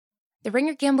The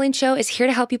Ringer Gambling Show is here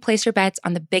to help you place your bets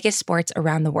on the biggest sports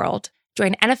around the world.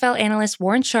 Join NFL analyst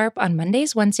Warren Sharp on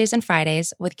Mondays, Wednesdays, and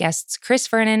Fridays with guests Chris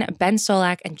Vernon, Ben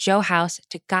Solak, and Joe House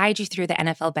to guide you through the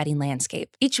NFL betting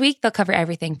landscape. Each week, they'll cover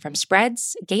everything from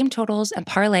spreads, game totals, and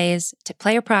parlays to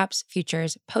player props,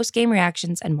 futures, post-game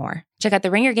reactions, and more. Check out The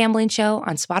Ringer Gambling Show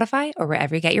on Spotify or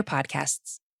wherever you get your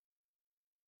podcasts.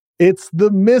 It's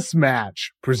The Mismatch,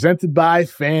 presented by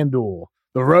FanDuel.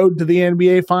 The road to the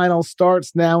NBA Finals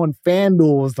starts now, and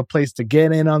FanDuel is the place to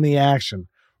get in on the action.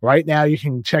 Right now, you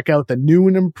can check out the new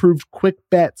and improved Quick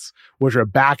Bets, which are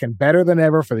back and better than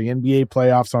ever for the NBA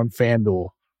playoffs on FanDuel.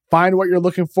 Find what you're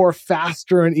looking for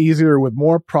faster and easier with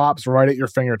more props right at your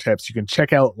fingertips. You can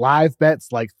check out live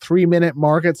bets like 3-minute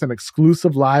markets and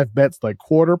exclusive live bets like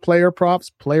quarter player props,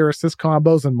 player assist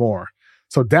combos, and more.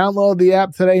 So download the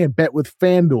app today and bet with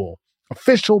FanDuel,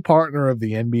 official partner of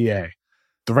the NBA.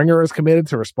 The Ringer is committed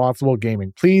to responsible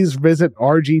gaming. Please visit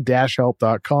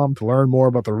rg-help.com to learn more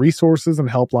about the resources and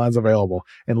helplines available,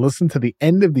 and listen to the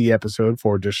end of the episode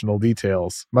for additional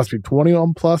details. Must be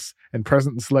 21 plus and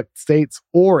present in select states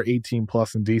or 18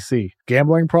 plus in DC.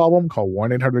 Gambling problem? Call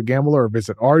 1-800-GAMBLER or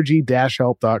visit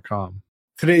rg-help.com.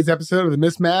 Today's episode of The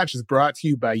Mismatch is brought to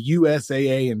you by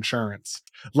USAA Insurance.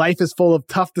 Life is full of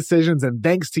tough decisions, and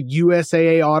thanks to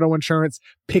USAA Auto Insurance,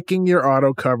 picking your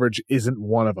auto coverage isn't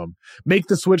one of them. Make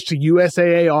the switch to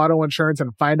USAA Auto Insurance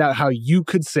and find out how you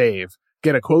could save.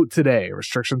 Get a quote today.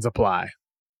 Restrictions apply.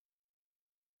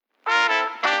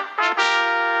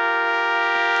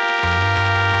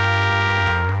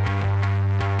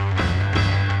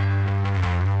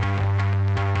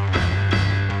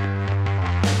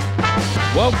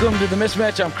 Welcome to The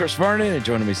Mismatch. I'm Chris Vernon, and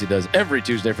joining me as he does every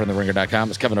Tuesday from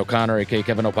TheRinger.com is Kevin O'Connor, a.k.a.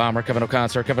 Kevin O'Palmer, Kevin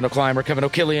O'Consor, Kevin O'Climber, Kevin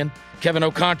O'Killian, Kevin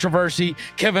O'Controversy,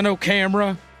 Kevin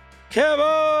O'Camera. Kevin!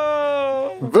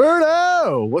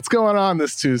 Verno! What's going on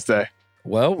this Tuesday?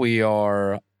 Well, we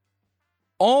are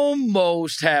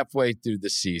almost halfway through the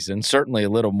season, certainly a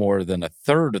little more than a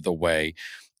third of the way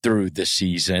through the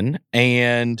season,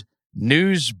 and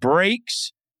news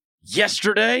breaks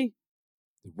yesterday.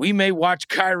 We may watch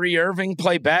Kyrie Irving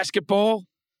play basketball.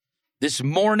 This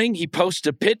morning, he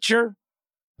posted a picture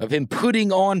of him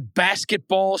putting on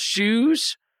basketball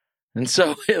shoes. And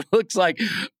so it looks like,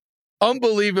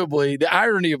 unbelievably, the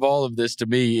irony of all of this to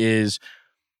me is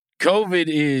COVID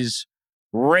is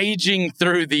raging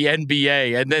through the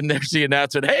NBA. And then there's the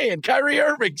announcement, hey, and Kyrie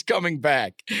Irving's coming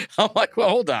back. I'm like, well,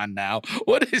 hold on now.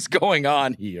 What is going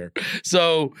on here?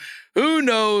 So who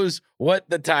knows what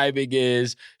the timing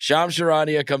is? Shams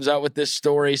Charania comes out with this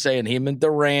story saying him and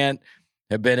Durant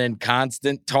have been in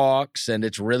constant talks, and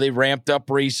it's really ramped up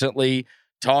recently,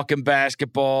 talking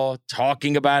basketball,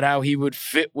 talking about how he would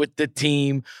fit with the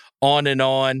team, on and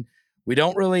on. We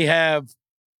don't really have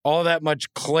all that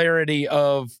much clarity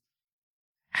of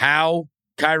how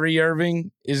Kyrie Irving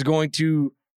is going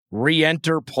to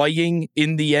re-enter playing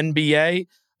in the NBA.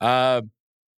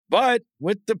 But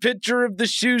with the picture of the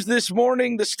shoes this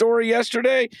morning, the story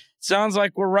yesterday, sounds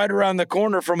like we're right around the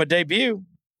corner from a debut.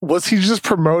 Was he just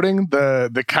promoting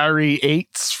the Kyrie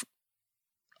 8s?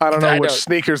 I don't know which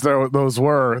sneakers those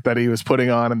were that he was putting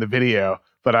on in the video.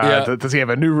 But does he have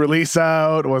a new release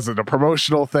out? Was it a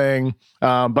promotional thing?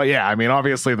 But yeah, I mean,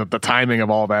 obviously the timing of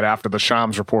all that after the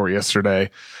Shams report yesterday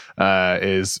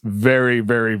is very,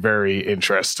 very, very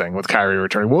interesting with Kyrie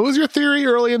returning. What was your theory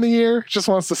early in the year? Just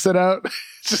wants to sit out?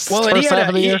 And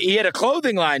he had a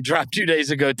clothing line drop 2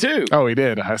 days ago too. Oh, he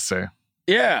did. I see.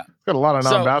 Yeah, got a lot of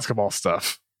non-basketball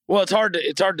stuff. Well, it's hard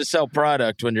to sell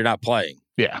product when you're not playing.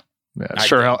 Yeah,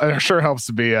 it sure helps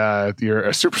to be you're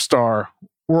a superstar,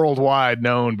 worldwide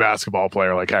known basketball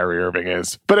player like Kyrie Irving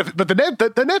is. But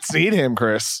the Nets need him,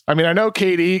 Chris. I mean, I know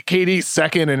KD's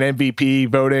second in MVP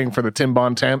voting for the Tim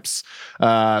Bontemps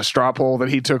straw poll that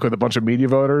he took with a bunch of media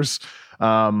voters.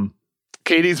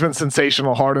 KD's been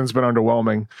sensational. Harden's been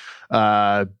underwhelming,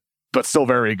 but still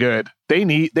very good. They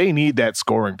need that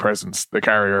scoring presence that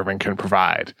Kyrie Irving can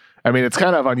provide. I mean, it's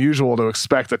kind of unusual to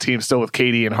expect a team still with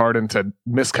KD and Harden to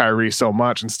miss Kyrie so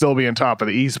much and still be on top of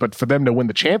the East, but for them to win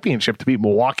the championship, to beat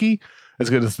Milwaukee as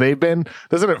good as they've been,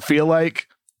 doesn't it feel like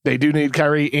they do need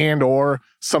Kyrie and or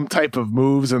some type of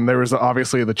moves? And there was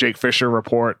obviously the Jake Fisher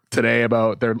report today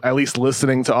about they're at least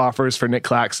listening to offers for Nick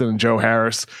Claxton and Joe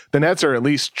Harris. The Nets are at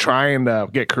least trying to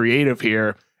get creative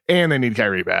here, and they need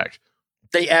Kyrie back.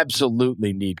 They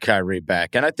absolutely need Kyrie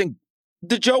back. And I think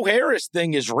the Joe Harris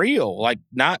thing is real, like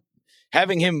not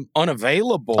having him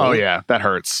unavailable. Oh, yeah, that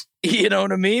hurts. You know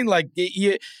what I mean? Like,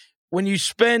 when you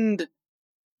spend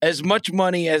as much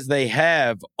money as they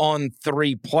have on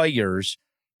three players,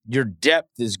 your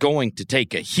depth is going to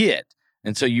take a hit.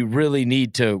 And so you really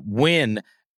need to win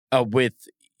with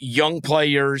young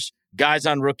players, guys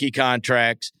on rookie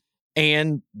contracts,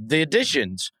 and the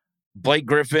additions. Blake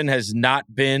Griffin has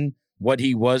not been what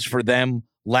he was for them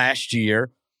last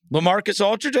year. LaMarcus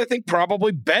Aldridge, I think,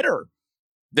 probably better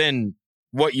than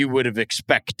what you would have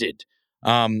expected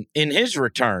in his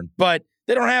return. But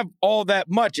they don't have all that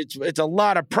much. It's a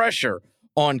lot of pressure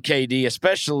on KD,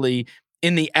 especially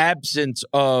in the absence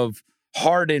of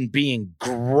Harden being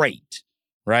great,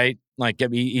 right? Like, I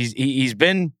mean, he's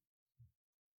been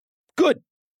good,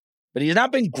 but he's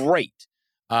not been great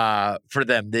for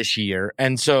them this year.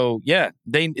 And so, yeah,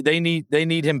 they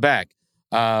need him back.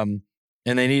 And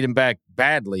they need him back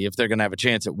badly if they're going to have a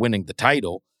chance at winning the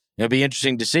title. It'll be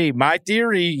interesting to see. My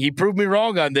theory, he proved me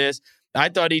wrong on this. I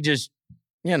thought he just,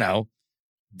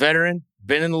 veteran,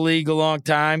 been in the league a long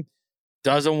time,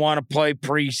 doesn't want to play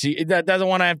preseason, doesn't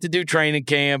want to have to do training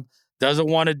camp, doesn't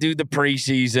want to do the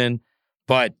preseason.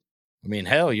 But I mean,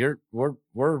 hell,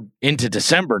 we're into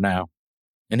December now,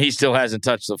 and he still hasn't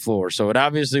touched the floor. So it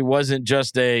obviously wasn't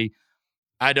just I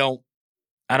don't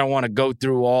want to go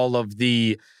through all of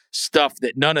the stuff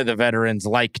that none of the veterans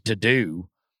like to do,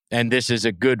 and this is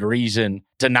a good reason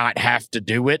to not have to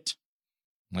do it.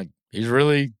 Like, he's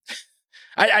really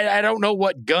I don't know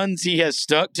what guns he has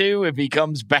stuck to if he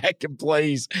comes back and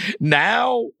plays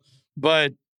now,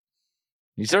 but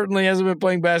he certainly hasn't been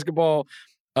playing basketball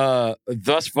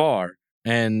thus far.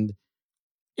 And,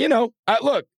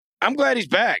 look, I'm glad he's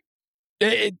back.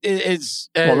 It's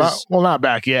not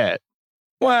back yet.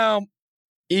 Well,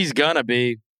 he's gonna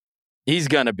be. He's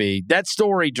gonna be. That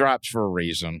story drops for a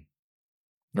reason,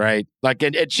 right? Like,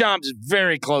 it Shams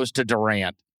very close to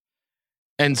Durant,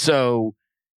 and so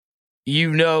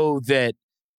that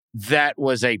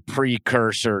was a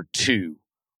precursor to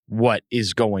what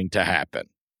is going to happen.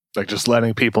 Like, just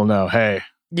letting people know, hey,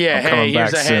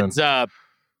 here's a heads up.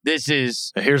 Here's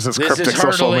this cryptic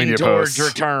social media towards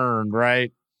post. Return,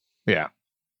 right? Yeah.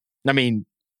 I mean,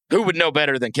 who would know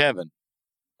better than Kevin?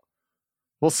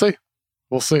 We'll see.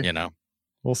 We'll see.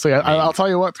 We'll see. I'll tell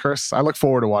you what, Chris. I look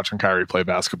forward to watching Kyrie play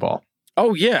basketball.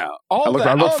 Oh yeah, I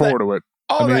look forward to it.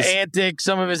 All the antics,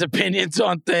 some of his opinions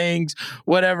on things,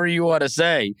 whatever you want to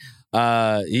say.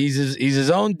 He's his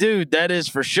own dude, that is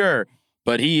for sure.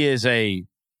 But he is a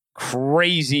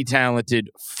crazy talented,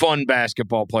 fun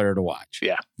basketball player to watch.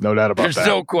 Yeah, no doubt about that. There's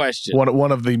no question.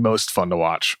 One of the most fun to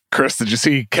watch. Chris, did you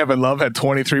see Kevin Love had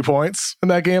 23 points in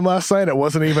that game last night? It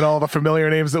wasn't even all the familiar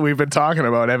names that we've been talking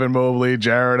about. Evan Mobley,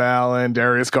 Jared Allen,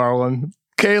 Darius Garland.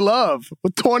 K-Love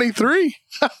with 23.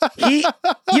 He's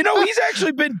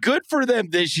actually been good for them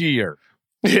this year.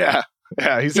 Yeah.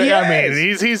 He's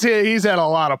had a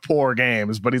lot of poor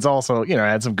games, but he's also,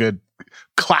 had some good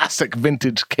classic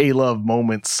vintage K-Love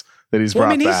moments that he's brought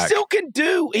back.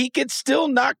 He can still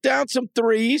knock down some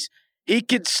threes. He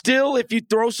could still, if you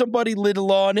throw somebody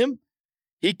little on him,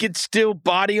 he could still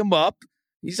body him up.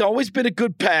 He's always been a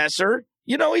good passer.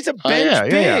 He's a bench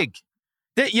big.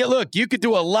 Look, you could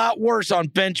do a lot worse on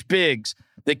bench bigs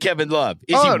than Kevin Love.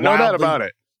 No doubt about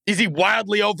it. Is he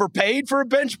wildly overpaid for a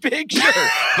bench big? Sure.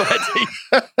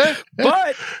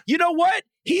 But you know what?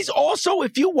 He's also,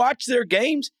 if you watch their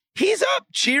games, he's up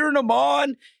cheering them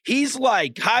on. He's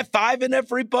like high-fiving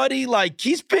everybody. Like,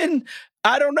 he's been,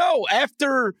 I don't know,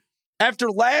 after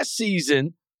last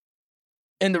season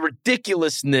and the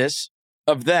ridiculousness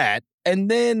of that,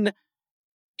 and then,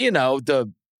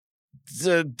 the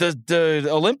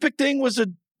Olympic thing was a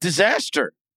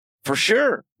disaster for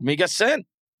sure. I mean, he got sent.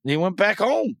 He went back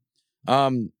home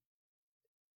and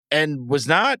was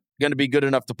not going to be good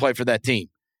enough to play for that team.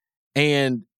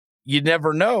 And you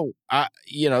never know.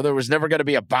 There was never going to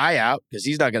be a buyout because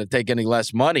he's not going to take any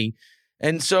less money.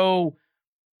 And so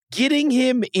getting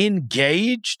him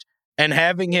engaged and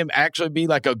having him actually be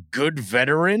like a good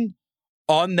veteran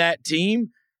on that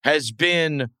team has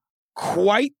been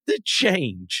quite the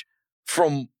change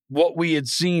from what we had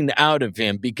seen out of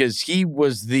him, because he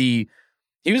was the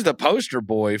poster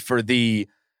boy for the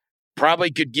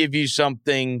probably could give you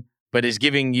something, but is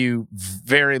giving you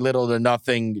very little to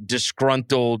nothing,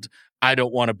 disgruntled, I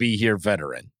don't want to be here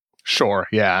veteran. Sure.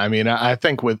 Yeah. I mean, I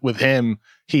think with him,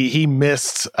 he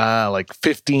missed like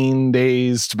 15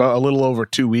 days to about a little over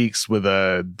 2 weeks with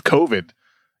COVID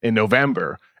in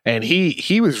November. And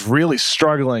he was really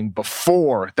struggling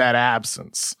before that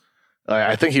absence.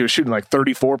 I think he was shooting like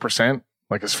 34%,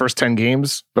 like his first 10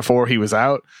 games before he was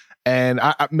out. And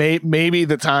maybe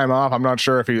the time off, I'm not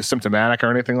sure if he was symptomatic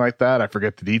or anything like that. I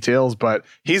forget the details, but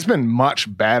he's been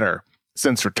much better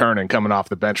since returning, coming off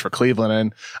the bench for Cleveland.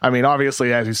 And I mean,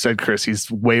 obviously, as you said, Chris, he's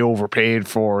way overpaid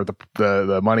for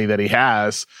the money that he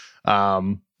has.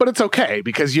 But But it's okay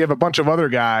because you have a bunch of other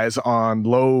guys on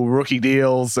low rookie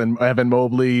deals, and Evan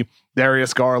Mobley,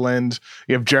 Darius Garland.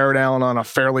 You have Jared Allen on a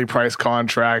fairly priced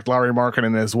contract, Larry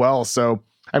Markkinen as well. So,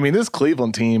 I mean, this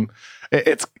Cleveland team,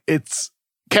 it's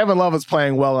Kevin Love is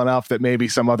playing well enough that maybe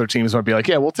some other teams might be like,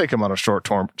 yeah, we'll take him on a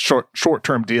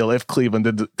short-term deal if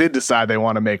Cleveland did decide they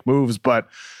want to make moves. But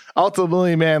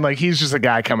ultimately, man, like, he's just a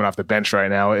guy coming off the bench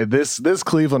right now. This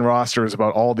Cleveland roster is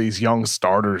about all these young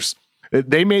starters.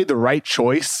 They made the right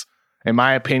choice, in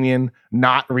my opinion,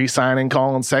 not re-signing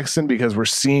Colin Sexton, because we're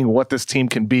seeing what this team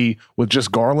can be with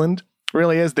just Garland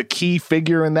really as the key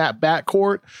figure in that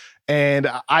backcourt.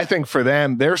 And I think for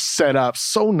them, they're set up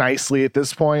so nicely at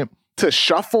this point to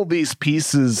shuffle these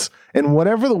pieces in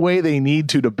whatever the way they need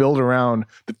to build around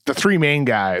the three main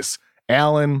guys,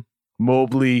 Allen,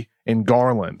 Mobley, and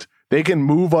Garland. They can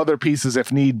move other pieces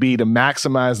if need be to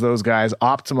maximize those guys,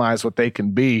 optimize what they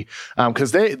can be,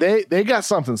 because they got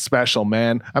something special,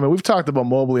 man. I mean, we've talked about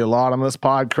Mobley a lot on this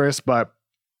pod, Chris, but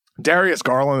Darius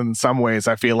Garland, in some ways,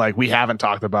 I feel like we haven't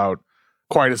talked about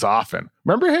quite as often.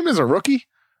 Remember him as a rookie?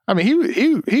 I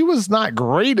mean, he was not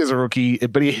great as a rookie,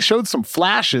 but he showed some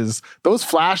flashes. Those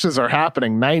flashes are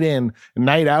happening night in,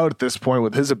 night out at this point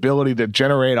with his ability to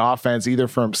generate offense either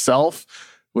for himself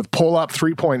with pull-up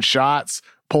three-point shots,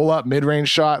 pull-up mid-range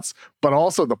shots, but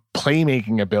also the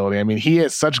playmaking ability. I mean, he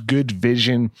has such good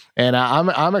vision, and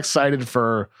I'm excited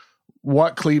for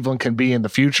what Cleveland can be in the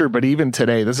future. But even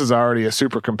today, this is already a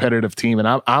super competitive team, and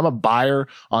I'm a buyer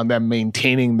on them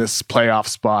maintaining this playoff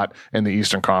spot in the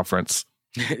Eastern Conference.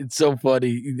 It's so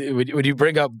funny when you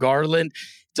bring up Garland.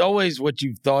 It's always what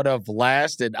you've thought of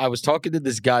last. And I was talking to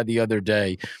this guy the other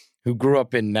day who grew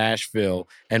up in Nashville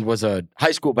and was a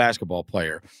high school basketball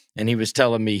player. And he was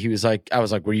telling me, I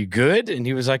was like, were you good? And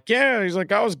he was like, yeah. He's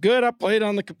like, I was good. I played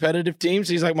on the competitive teams.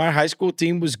 He's like, my high school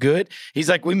team was good. He's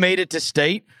like, we made it to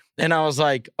state. And I was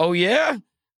like, oh, yeah?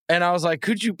 And I was like,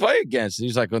 who'd you play against? And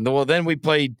he's like, well, then we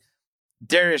played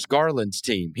Darius Garland's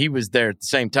team. He was there at the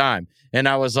same time. And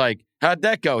I was like, how'd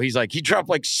that go? He's like, he dropped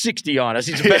like 60 on us.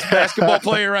 He's the best basketball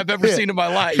player I've ever seen in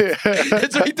my life.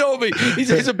 That's what he told me. He's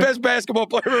the best basketball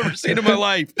player I've ever seen in my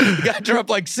life. The guy dropped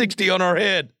like 60 on our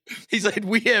head. He's like,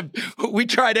 we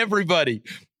tried everybody.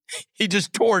 He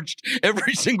just torched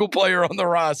every single player on the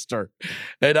roster.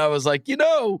 And I was like,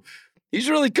 he's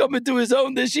really coming to his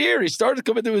own this year. He started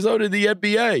coming to his own in the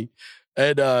NBA.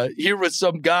 And here was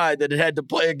some guy that had to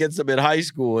play against him in high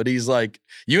school. And he's like,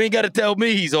 you ain't got to tell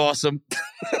me he's awesome.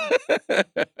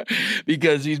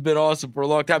 Because he's been awesome for a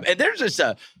long time. And they're just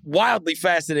a wildly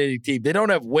fascinating team. They don't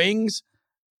have wings.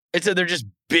 They're just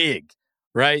big,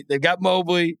 right? They've got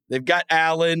Mobley. They've got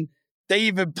Allen. They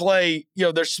even play,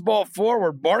 their small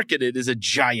forward marketed as a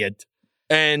giant.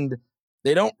 And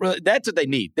they don't really, that's what they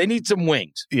need. They need some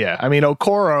wings. Yeah. I mean,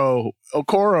 Okoro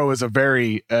is a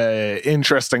very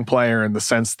interesting player in the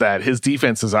sense that his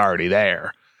defense is already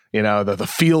there. The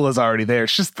feel is already there.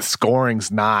 It's just the scoring's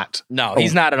not. No,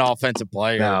 he's not an offensive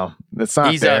player. No, it's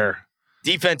not there.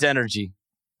 Defense energy,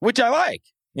 which I like.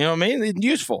 You know what I mean? It's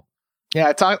useful. Yeah,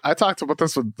 I talked about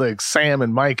this with like Sam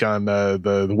and Mike on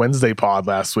the Wednesday pod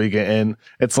last week, and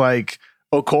it's like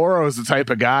Okoro is the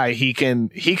type of guy he can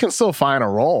still find a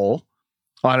role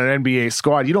on an NBA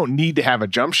squad. You don't need to have a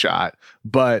jump shot,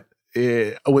 but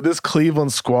with this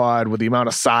Cleveland squad, with the amount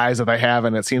of size that they have,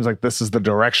 and it seems like this is the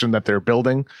direction that they're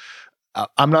building,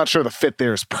 I'm not sure the fit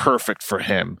there is perfect for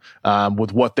him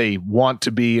with what they want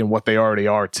to be and what they already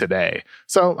are today.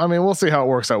 So, I mean, we'll see how it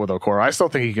works out with Okoro. I still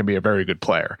think he can be a very good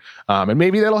player. And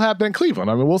maybe that'll happen in Cleveland.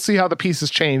 I mean, we'll see how the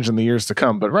pieces change in the years to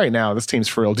come. But right now, this team's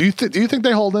for real. Do you think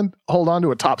they hold on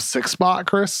to a top 6 spot,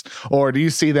 Chris? Or do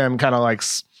you see them kind of like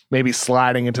maybe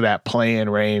sliding into that play-in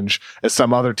range as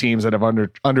some other teams that have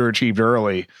underachieved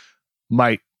early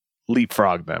might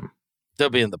leapfrog them? They'll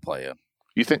be in the play-in.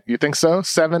 You think so?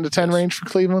 7 to 10 Yes. range for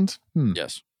Cleveland?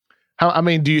 Yes.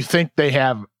 Do you think they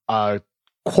have a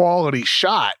quality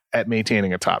shot at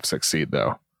maintaining a top 6 seed,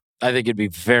 though? I think it'd be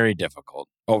very difficult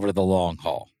over the long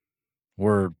haul.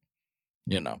 We're,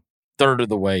 third of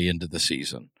the way into the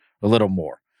season, a little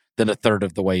more than a third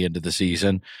of the way into the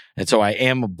season. And so I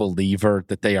am a believer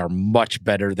that they are much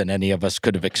better than any of us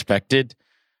could have expected,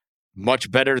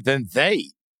 much better than they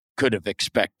could have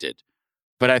expected.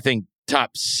 But I think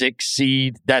top 6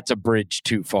 seed, that's a bridge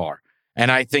too far. And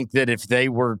I think that if they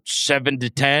were 7 to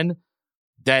 10,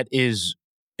 that is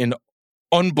an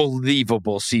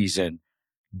unbelievable season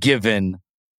given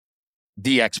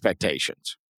the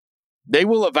expectations. They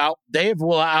will have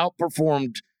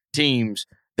outperformed teams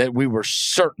that we were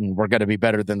certain were going to be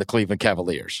better than the Cleveland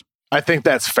Cavaliers. I think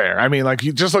that's fair. I mean, like,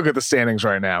 you just look at the standings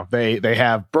right now. They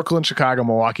have Brooklyn, Chicago,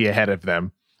 Milwaukee ahead of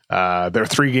them. They're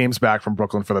 3 games back from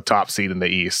Brooklyn for the top seed in the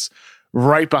East.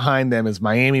 Right behind them is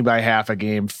Miami by half a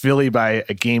game, Philly by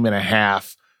a game and a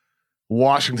half,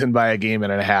 Washington by a game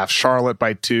and a half, Charlotte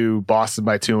by 2, Boston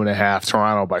by 2.5,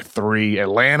 Toronto by 3,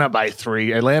 Atlanta by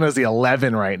 3. Atlanta's the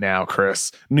 11 right now,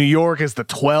 Chris. New York is the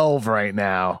 12 right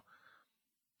now.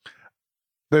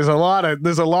 There's a lot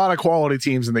of quality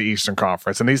teams in the Eastern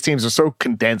Conference, and these teams are so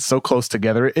condensed, so close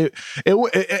together. It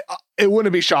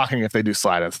wouldn't be shocking if they do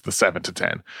slide into the 7 to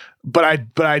 10. But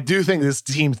I do think this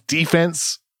team's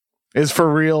defense is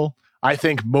for real. I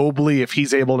think Mobley, if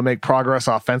he's able to make progress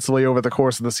offensively over the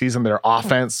course of the season, their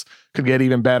offense could get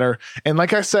even better. And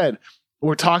like I said,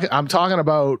 I'm talking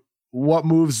about what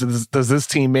moves does this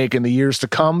team make in the years to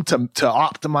come to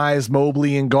optimize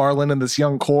Mobley and Garland and this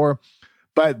young core.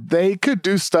 But they could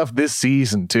do stuff this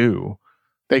season too.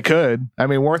 They could. I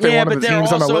mean, weren't they one of the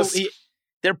teams on the list?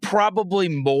 They're probably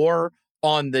more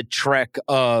on the trek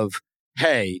of,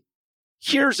 hey,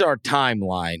 here's our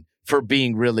timeline for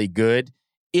being really good.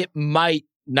 It might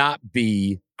not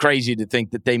be crazy to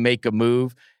think that they make a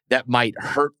move that might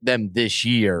hurt them this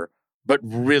year, but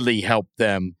really help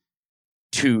them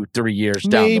 2-3 years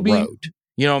down the road.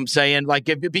 You know what I'm saying?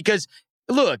 Because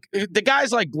look, the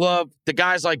guys like Love, the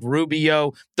guys like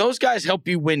Rubio, those guys help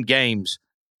you win games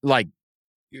like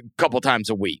a couple times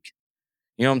a week.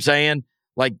 You know what I'm saying?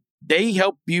 Like, they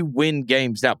help you win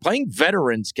games. Now, playing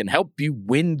veterans can help you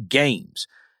win games.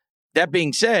 That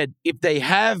being said, if they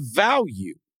have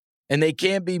value and they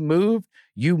can be moved,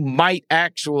 you might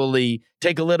actually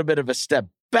take a little bit of a step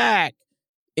back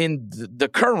in the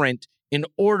current in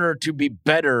order to be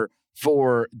better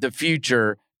for the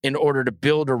future, in order to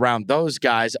build around those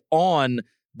guys on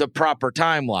the proper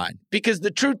timeline. Because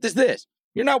the truth is this,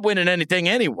 you're not winning anything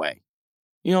anyway.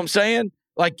 You know what I'm saying?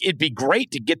 Like, it'd be great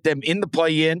to get them in the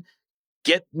play-in,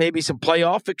 get maybe some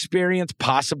playoff experience,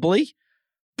 possibly.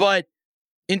 But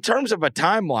in terms of a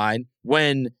timeline,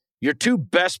 when your 2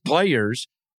 best players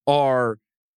are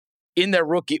in their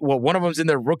rookie, well, one of them's in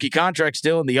their rookie contract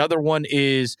still, and the other one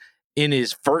is in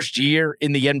his first year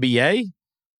in the NBA,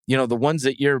 you know, the ones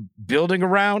that you're building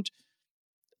around.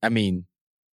 I mean,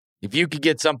 if you could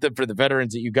get something for the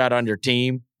veterans that you got on your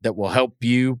team that will help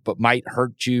you but might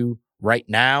hurt you right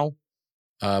now,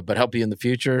 but help you in the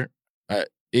future,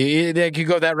 they could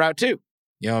go that route too.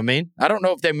 You know what I mean? I don't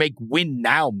know if they make win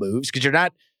now moves, because you're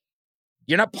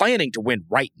not planning to win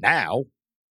right now.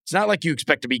 It's not like you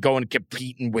expect to be going and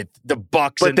competing with the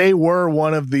Bucks. But they were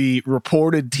one of the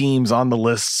reported teams on the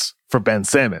lists for Ben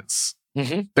Simmons.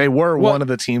 Mm-hmm. They were one of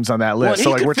the teams on that list.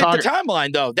 So like, we're talking the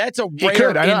timeline though. That's a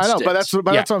rare I know, but that's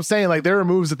what I'm saying. Like, there are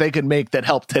moves that they could make that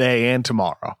help today and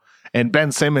tomorrow. And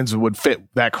Ben Simmons would fit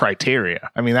that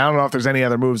criteria. I mean, I don't know if there's any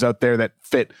other moves out there that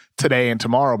fit today and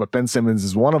tomorrow, but Ben Simmons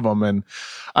is one of them. And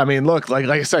I mean, look, like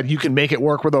I said, you can make it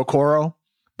work with Okoro,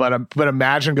 but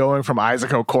imagine going from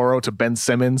Isaac Okoro to Ben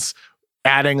Simmons,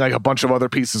 adding like a bunch of other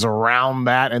pieces around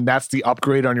that, and that's the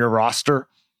upgrade on your roster.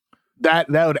 That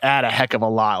would add a heck of a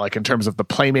lot, like in terms of the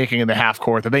playmaking in the half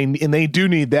court. They do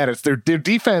need that. It's their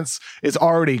defense is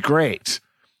already great,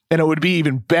 and it would be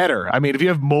even better. I mean, if you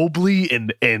have Mobley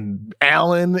and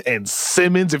Allen and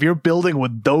Simmons, if you're building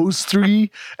with those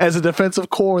 3 as a defensive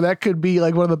core, that could be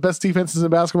like one of the best defenses in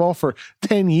basketball for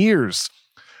 10 years.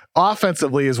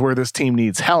 Offensively is where this team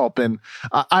needs help, and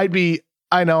I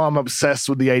know I'm obsessed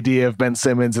with the idea of Ben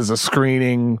Simmons as a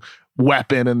screening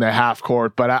weapon in the half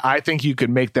court, but I think you could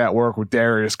make that work with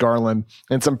Darius Garland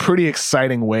in some pretty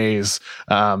exciting ways.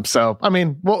 So, I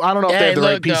mean, well, I don't know if they have the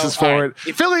right pieces for it.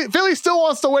 Philly still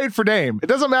wants to wait for Dame. It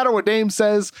doesn't matter what Dame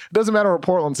says. It doesn't matter what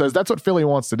Portland says. That's what Philly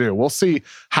wants to do. We'll see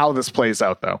how this plays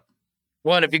out, though.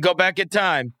 Well, and if you go back in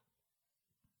time,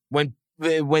 when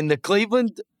the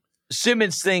Cleveland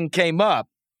Simmons thing came up,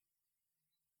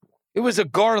 it was a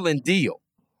Garland deal.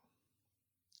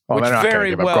 Oh, they're not going to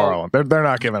give up Garland. They're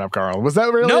not giving up Garland. Was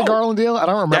that really a Garland deal? I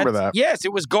don't remember that. Yes,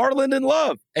 it was Garland and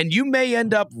Love, and you may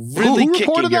end up really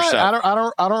kicking yourself.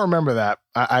 That? I don't remember that.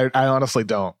 I honestly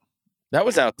don't. That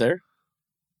was out there.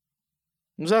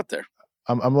 It was out there.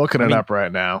 I'm looking it up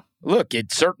right now. Look,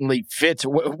 it certainly fits.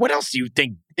 What else do you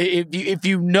think? If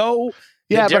you know?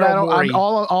 Yeah, but I don't.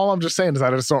 All I'm just saying is I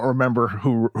just don't remember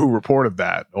who reported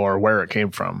that or where it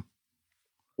came from.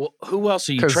 Well, who else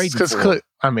are you trading for?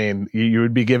 I mean, you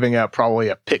would be giving up probably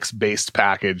a picks-based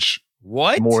package.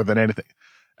 What? More than anything.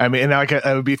 I mean, like it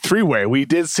would be 3-way. We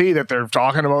did see that they're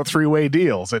talking about 3-way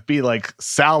deals. It'd be like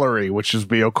salary, which would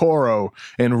be Okoro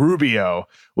and Rubio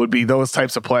would be those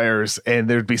types of players, and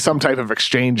there'd be some type of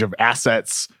exchange of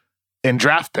assets and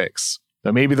draft picks.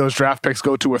 Now, maybe those draft picks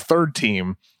go to a third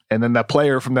team, and then that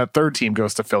player from that third team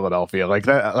goes to Philadelphia. Like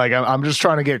that. Like I'm just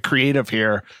trying to get creative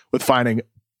here with finding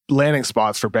landing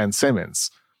spots for Ben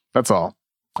Simmons. That's all.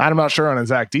 I'm not sure on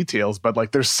exact details, but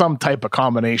like there's some type of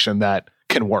combination that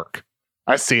can work.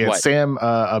 I see it. What? Sam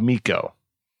Amico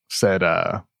said,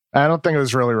 I don't think it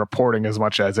was really reporting as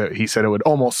much as he said it would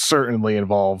almost certainly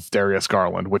involve Darius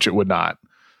Garland, which it would not.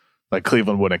 Like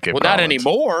Cleveland wouldn't give Garland. Not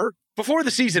anymore. Before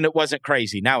the season, it wasn't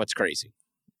crazy. Now it's crazy.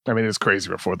 I mean, it was crazy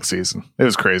before the season. It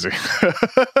was crazy.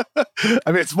 I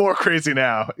mean, it's more crazy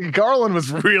now. Garland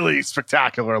was really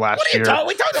spectacular last year.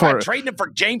 We talked about trading him for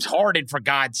James Harden, for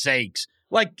God's sakes.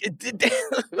 Like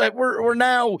we're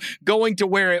now going to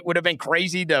where it would have been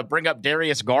crazy to bring up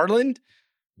Darius Garland.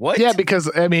 What? Yeah, because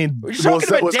I mean, you're talking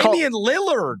about Damian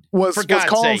Lillard. For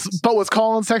God's sakes. But was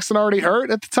Colin Sexton already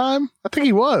hurt at the time? I think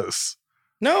he was.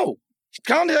 No,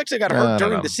 Colin Sexton got hurt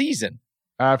during the season.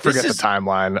 I forget the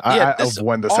timeline of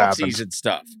when this happened. Off-season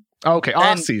stuff. Okay,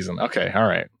 off-season. Okay, all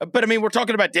right. But I mean, we're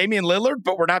talking about Damian Lillard,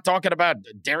 but we're not talking about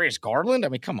Darius Garland. I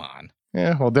mean, come on.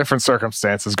 Yeah, well, different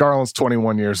circumstances. Garland's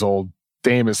 21 years old.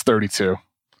 Dame is 32,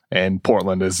 and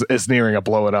Portland is nearing a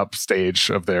blow-it-up stage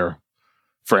of their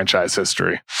franchise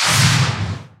history.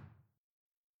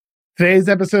 Today's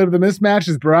episode of The Mismatch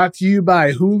is brought to you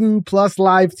by Hulu Plus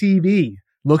Live TV.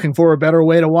 Looking for a better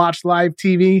way to watch live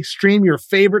TV? Stream your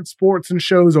favorite sports and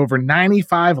shows over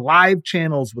 95 live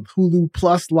channels with Hulu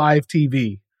Plus Live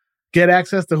TV. Get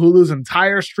access to Hulu's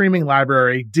entire streaming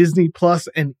library, Disney Plus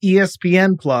and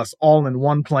ESPN Plus, all in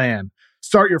one plan.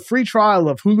 Start your free trial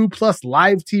of Hulu Plus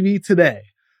Live TV today.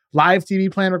 Live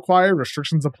TV plan required.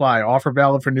 Restrictions apply. Offer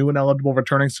valid for new and eligible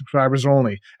returning subscribers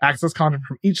only. Access content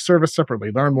from each service separately.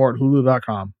 Learn more at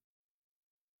hulu.com.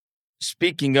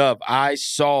 Speaking of, I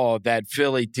saw that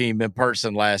Philly team in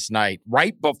person last night,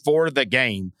 right before the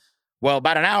game. Well,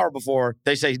 about an hour before,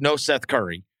 they say no Seth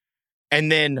Curry.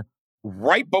 And then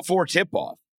right before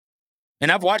tip-off,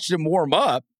 and I've watched them warm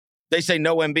up, they say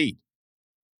no Embiid.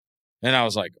 And I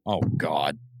was like, oh,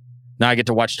 God. Now I get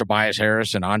to watch Tobias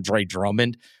Harris and Andre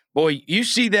Drummond. Boy, you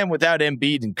see them without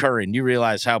Embiid and Curry, and you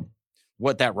realize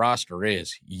what that roster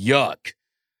is. Yuck.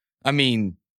 I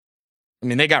mean,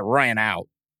 they got ran out.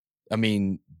 I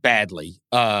mean, badly.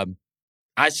 I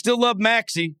still love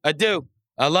Maxey. I do.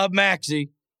 I love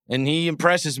Maxey, and he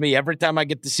impresses me every time I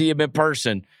get to see him in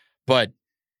person. But,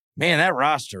 man, that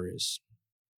roster it's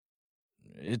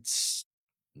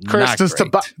Chris,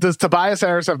 not great. Does Tobias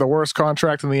Harris have the worst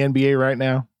contract in the NBA right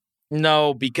now?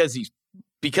 No, because he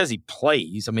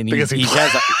plays. I mean, he has a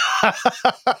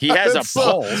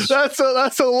pulse.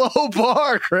 That's a low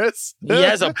bar, Chris. He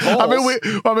has a pulse.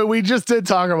 I mean, we just did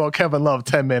talk about Kevin Love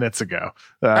 10 minutes ago.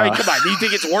 I mean, come on. Do you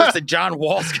think it's worse than John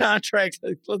Wall's contract?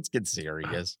 Let's get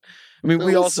serious. I mean,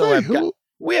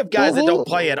 we have guys that don't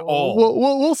play at all.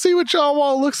 We'll see what John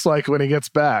Wall looks like when he gets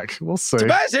back. We'll see.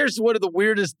 Tobias Harris is one of the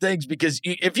weirdest things because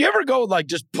if you ever go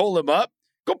just pull him up,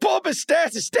 go pull up his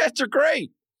stats. His stats are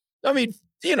great. I mean,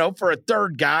 for a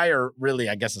third guy, or really,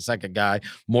 I guess a second guy,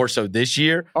 more so this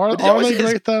year. Are they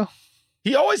great, though?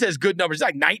 He always has good numbers. He's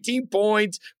like 19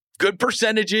 points, good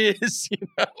percentages,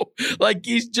 Like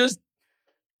he's just,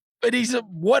 but he's a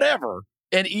whatever.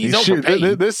 And he's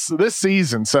overpaid. This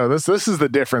season, so this is the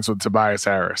difference with Tobias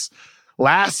Harris.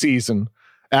 Last season,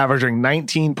 averaging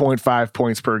 19.5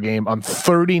 points per game on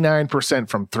 39%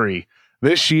 from three.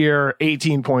 This year,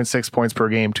 18.6 points per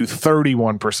game to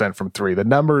 31% from three. The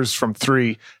numbers from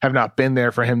three have not been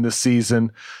there for him this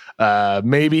season.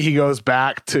 Maybe he goes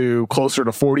back to closer to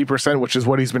 40%, which is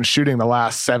what he's been shooting the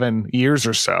last 7 years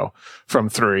or so from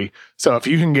three. So if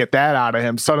you can get that out of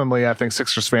him, suddenly I think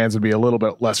Sixers fans would be a little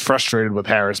bit less frustrated with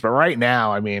Harris. But right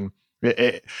now, I mean,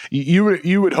 you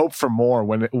would hope for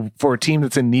more for a team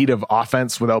that's in need of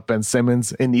offense without Ben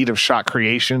Simmons, in need of shot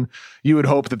creation. You would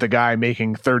hope that the guy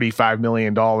making $35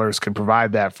 million can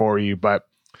provide that for you, but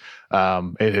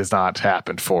it has not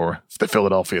happened for the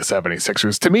Philadelphia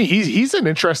 76ers. To me, he's an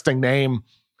interesting name.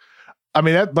 I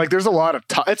mean, there's a lot of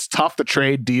it's tough to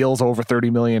trade deals over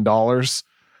 $30 million.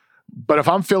 But if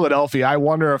I'm Philadelphia, I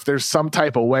wonder if there's some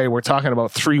type of way, we're talking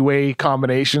about three-way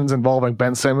combinations involving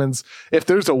Ben Simmons, if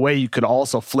there's a way you could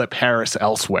also flip Harris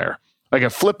elsewhere. Like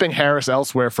if flipping Harris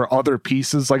elsewhere for other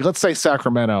pieces, like let's say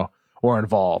Sacramento were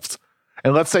involved,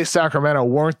 and let's say Sacramento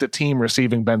weren't the team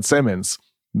receiving Ben Simmons,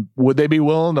 would they be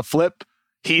willing to flip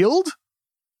Hield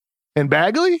and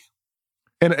Bagley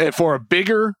and for a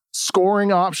bigger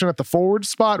scoring option at the forward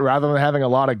spot rather than having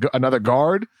another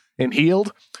guard in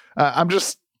Hield?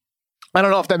 I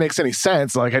don't know if that makes any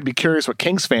sense. Like, I'd be curious what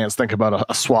Kings fans think about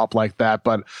a swap like that.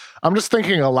 But I'm just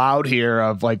thinking aloud here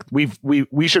of like we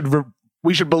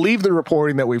should believe the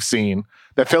reporting that we've seen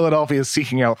that Philadelphia is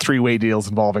seeking out three-way deals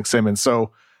involving Simmons.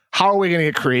 So how are we going to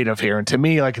get creative here? And to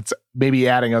me, like, it's maybe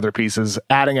adding other pieces,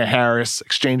 adding a Harris,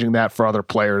 exchanging that for other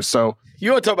players. So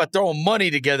you want to talk about throwing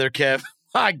money together, Kev?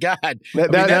 My God,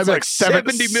 that's like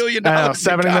 $70 million. I know,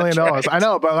 $70 million. I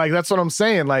know, but like, that's what I'm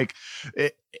saying. Like,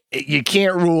 you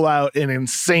can't rule out an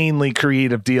insanely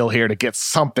creative deal here to get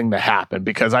something to happen,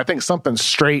 because I think something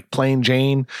straight, plain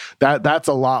Jane, that's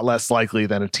a lot less likely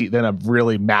than a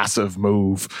really massive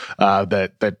move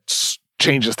that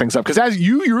changes things up. Because as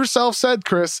you yourself said,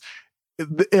 Chris,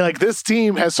 like, this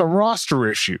team has some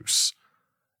roster issues.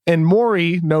 And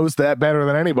Morey knows that better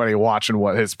than anybody watching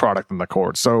what his product in the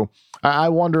court. So I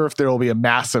wonder if there will be a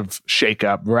massive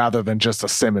shakeup rather than just a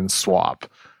Simmons swap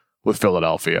with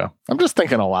Philadelphia. I'm just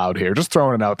thinking aloud here, just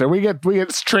throwing it out there. We get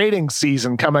this trading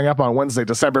season coming up on Wednesday,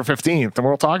 December 15th, and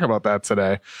we'll talk about that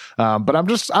today. But I'm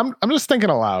just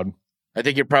thinking aloud. I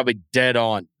think you're probably dead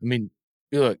on. I mean,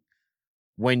 look,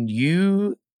 when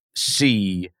you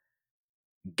see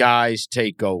guys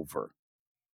take over,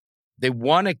 they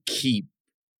want to keep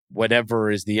whatever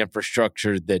is the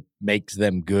infrastructure that makes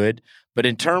them good. But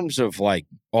in terms of like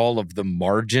all of the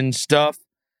margin stuff,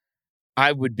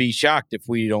 I would be shocked if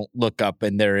we don't look up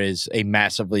and there is a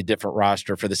massively different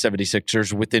roster for the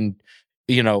 76ers within,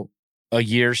 a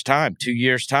year's time, 2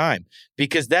 years' time,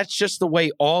 because that's just the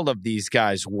way all of these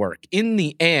guys work. In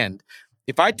the end,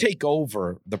 if I take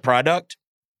over the product,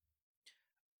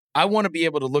 I want to be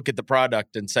able to look at the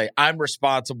product and say, I'm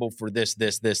responsible for this,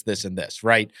 and this,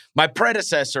 right? My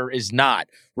predecessor is not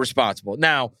responsible.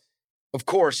 Now, of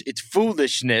course, it's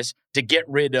foolishness to get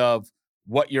rid of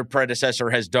what your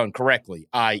predecessor has done correctly,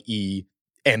 i.e.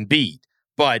 Embiid.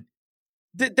 But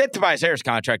that Tobias Harris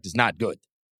contract is not good,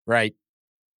 right?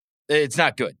 It's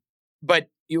not good. But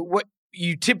what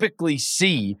you typically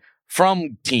see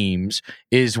from teams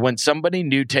is when somebody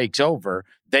new takes over,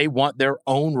 they want their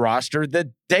own roster that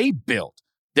they built.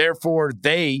 Therefore,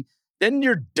 then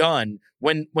you're done.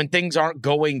 When things aren't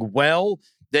going well,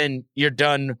 then you're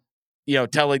done,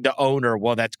 telling the owner,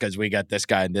 well, that's because we got this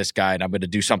guy, and I'm going to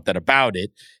do something about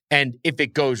it. And if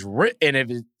it goes and if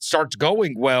it starts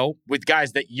going well with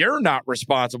guys that you're not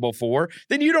responsible for,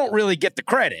 then you don't really get the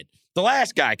credit. The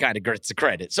last guy kind of gets the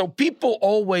credit. So people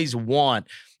always want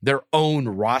their own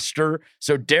roster.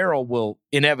 So Daryl will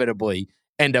inevitably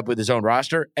end up with his own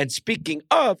roster. And speaking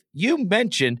of, you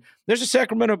mentioned there's a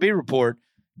Sacramento Bee report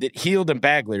that Hield and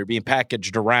Bagley are being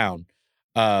packaged around.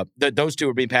 Those two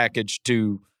are being packaged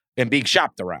to and being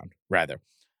shopped around, rather.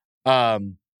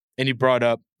 And you brought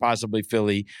up possibly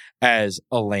Philly as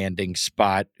a landing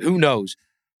spot. Who knows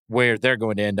where they're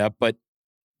going to end up? But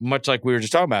much like we were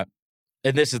just talking about,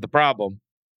 and this is the problem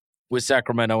with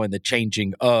Sacramento and the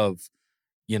changing of,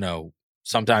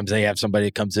 sometimes they have somebody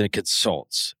that comes in and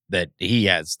consults that he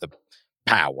has the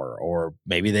power, or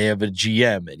maybe they have a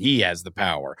GM and he has the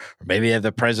power, or maybe they have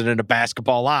the president of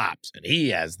basketball ops and he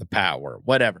has the power,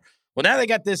 whatever. Well, now they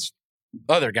got this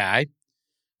other guy,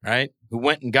 right, who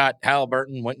went and got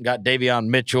Halliburton, went and got Davion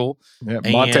Mitchell. Yeah,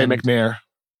 Monte McNair.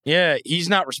 Yeah, he's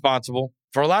not responsible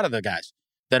for a lot of the guys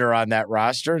that are on that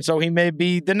roster. And so he may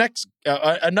be the next,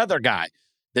 another guy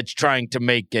that's trying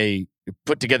to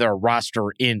put together a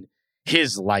roster in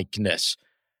his likeness.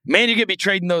 Man, you're going to be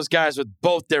trading those guys with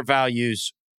both their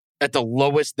values at the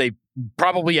lowest they've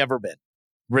probably ever been.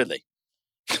 Really.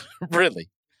 Really.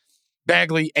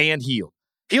 Bagley and Hield.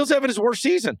 Hield's having his worst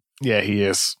season. Yeah, he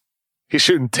is. He's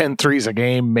shooting 10 threes a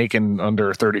game, making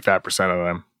under 35% of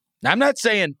them. Now, I'm not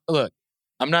saying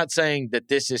that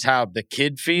this is how the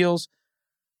kid feels,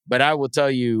 but I will tell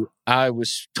you, I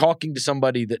was talking to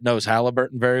somebody that knows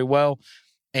Halliburton very well,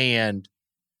 and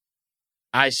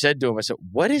I said to him,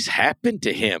 what has happened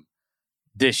to him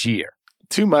this year?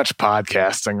 Too much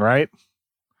podcasting, right?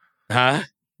 Huh?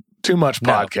 Too much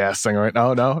podcasting, right?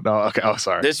 No. Okay. Oh,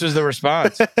 sorry. This was the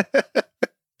response.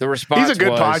 The response He's a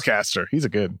good podcaster.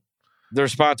 The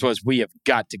response was, we have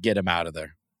got to get him out of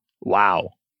there. Wow.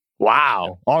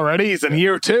 Already? He's in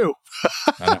year 2.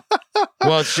 I know.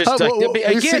 Well, it's just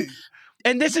again,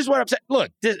 and this is what I'm saying.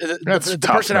 Look, the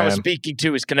tough, person man. I was speaking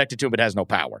to is connected to him but has no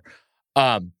power.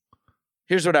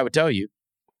 Here's what I would tell you.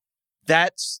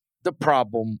 That's the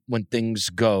problem when things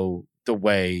go the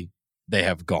way they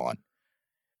have gone.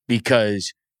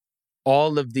 Because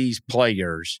all of these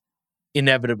players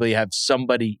inevitably have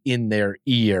somebody in their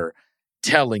ear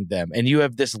telling them. And you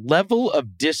have this level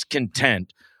of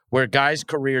discontent where guys'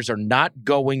 careers are not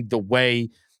going the way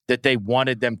that they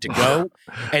wanted them to go.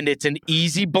 And it's an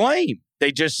easy blame.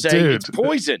 They just say it's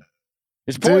poison.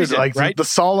 It's poison, like right? the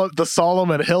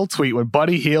Solomon Hill tweet when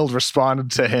Buddy Hield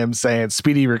responded to him saying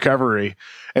speedy recovery,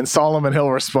 and Solomon Hill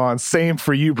responds, "Same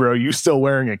for you, bro. You still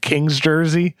wearing a Kings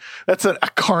jersey?" That's a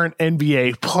current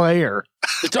NBA player.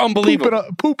 It's unbelievable.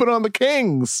 pooping on the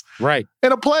Kings, right?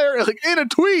 And a player like in a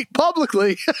tweet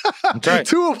publicly right.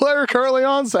 to a player currently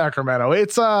on Sacramento.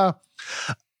 It's I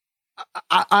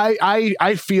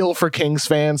feel for Kings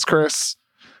fans, Chris.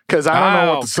 Because I don't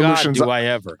know what the solutions are. Do I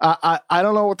ever? I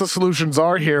don't know what the solutions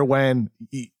are here when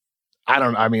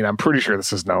I'm pretty sure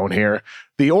this is known here.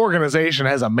 The organization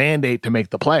has a mandate to make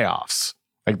the playoffs.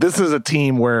 Like, this is a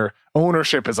team where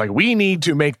ownership is like, we need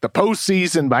to make the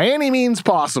postseason by any means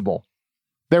possible.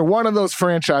 They're one of those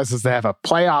franchises that have a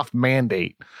playoff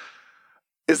mandate.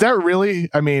 Is that really,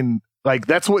 like,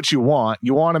 that's what you want.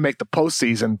 You want to make the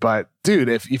postseason, but dude,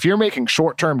 if you're making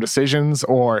short-term decisions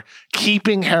or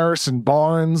keeping Harrison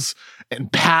Barnes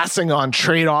and passing on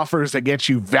trade offers that get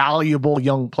you valuable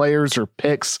young players or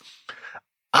picks,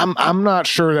 I'm not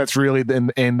sure that's really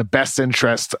in the best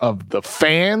interest of the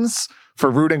fans for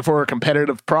rooting for a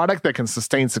competitive product that can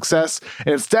sustain success. And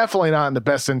it's definitely not in the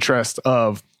best interest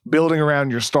of building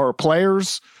around your star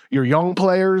players, your young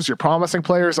players, your promising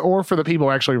players, or for the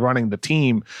people actually running the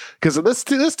team. Because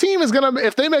this team is going to,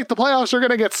 if they make the playoffs, they're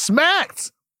going to get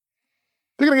smacked.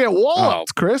 They're going to get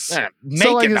walloped, Chris.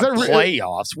 Making the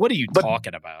playoffs? What are you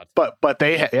talking about? But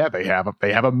they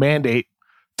have a mandate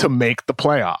to make the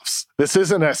playoffs. This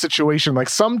isn't a situation like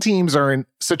some teams are in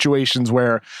situations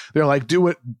where they're like, do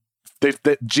it.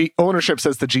 Ownership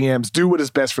says to GMs, do what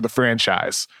is best for the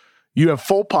franchise. You have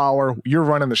full power. You're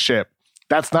running the ship.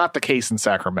 That's not the case in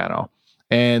Sacramento.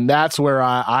 And that's where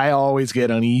I always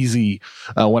get uneasy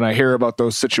when I hear about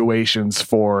those situations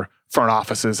for front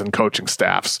offices and coaching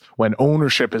staffs. When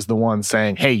ownership is the one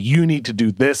saying, hey, you need to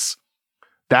do this.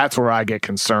 That's where I get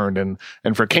concerned. And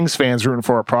for Kings fans rooting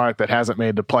for a product that hasn't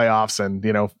made the playoffs in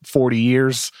 40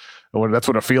 years, that's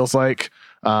what it feels like.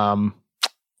 I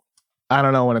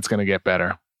don't know when it's going to get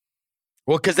better.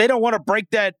 Well, because they don't want to break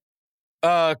that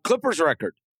Clippers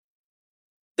record.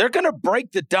 They're going to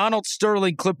break the Donald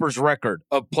Sterling Clippers record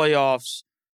of playoffs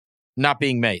not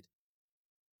being made.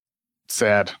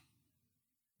 Sad.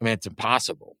 It's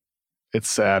impossible. It's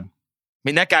sad.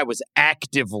 That guy was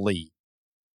actively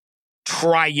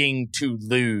trying to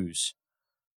lose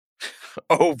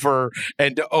over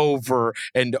and over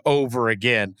and over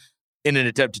again in an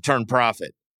attempt to turn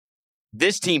profit.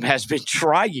 This team has been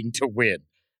trying to win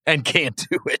and can't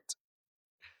do it.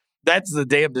 That's the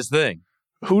damnedest thing.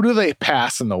 Who do they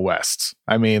pass in the West?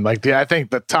 I think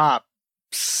the top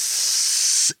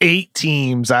 8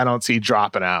 teams I don't see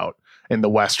dropping out in the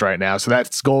West right now. So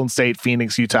that's Golden State,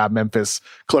 Phoenix, Utah, Memphis,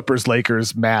 Clippers,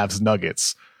 Lakers, Mavs,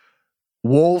 Nuggets.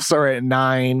 Wolves are at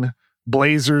 9.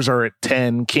 Blazers are at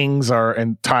 10. Kings are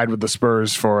tied with the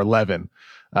Spurs for 11.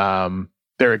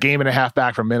 They're a game and a half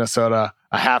back from Minnesota,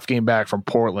 a half game back from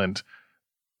Portland.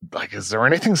 Like, is there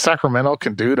anything Sacramento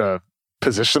can do to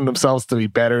position themselves to be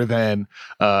better than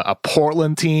a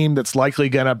Portland team that's likely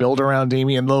going to build around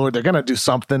Damian Lillard? They're going to do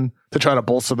something to try to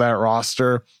bolster that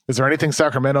roster. Is there anything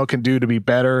Sacramento can do to be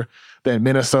better than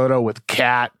Minnesota with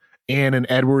Cat and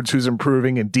Edwards, who's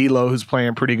improving, and D'Lo, who's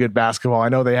playing pretty good basketball? I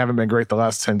know they haven't been great the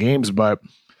last 10 games, but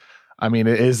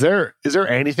is there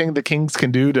anything the Kings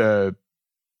can do to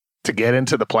get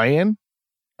into the play-in?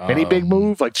 Any big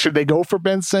move? Like, should they go for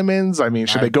Ben Simmons?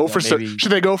 Should they go for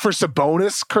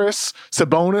Sabonis, Chris?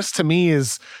 Sabonis to me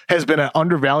has been an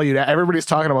undervalued. Everybody's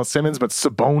talking about Simmons, but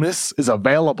Sabonis is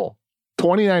available.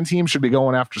 29 teams should be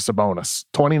going after Sabonis.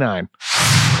 29.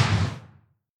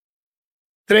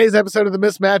 Today's episode of The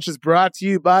Mismatch is brought to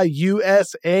you by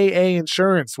USAA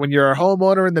Insurance. When you're a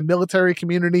homeowner in the military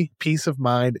community, peace of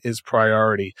mind is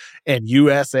priority. And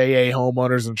USAA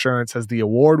Homeowners Insurance has the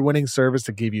award-winning service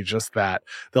to give you just that.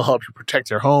 They'll help you protect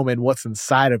your home and what's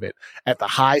inside of it at the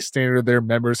high standard their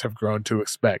members have grown to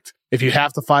expect. If you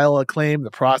have to file a claim,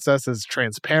 the process is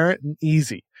transparent and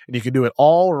easy. And you can do it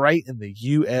all right in the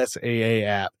USAA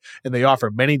app. And they offer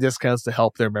many discounts to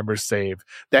help their members save.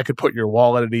 That could put your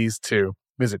wallet at ease too.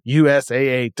 Visit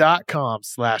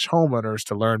USAA.com/homeowners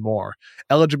to learn more.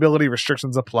 Eligibility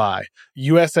restrictions apply.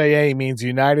 USAA means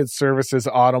United Services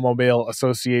Automobile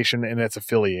Association and its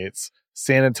affiliates.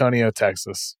 San Antonio,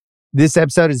 Texas. This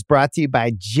episode is brought to you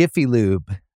by Jiffy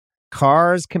Lube.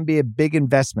 Cars can be a big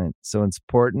investment, so it's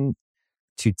important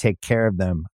to take care of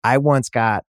them. I once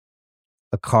got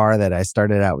a car that I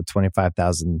started out with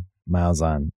 25,000 miles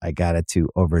on. I got it to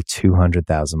over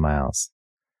 200,000 miles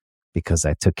because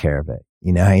I took care of it.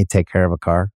 You know how you take care of a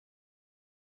car?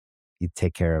 You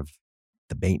take care of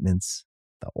the maintenance,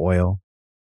 the oil,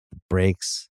 the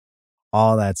brakes,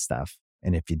 all that stuff.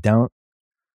 And if you don't,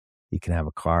 you can have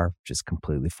a car just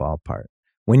completely fall apart.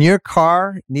 When your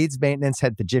car needs maintenance,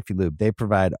 head to Jiffy Lube. They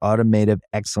provide automotive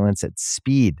excellence at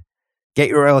speed. Get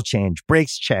your oil change,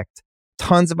 brakes checked,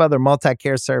 tons of other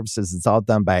multi-care services. It's all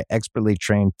done by expertly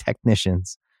trained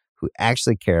technicians who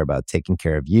actually care about taking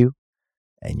care of you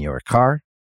and your car.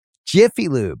 Jiffy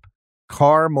Lube,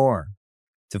 car more.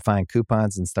 To find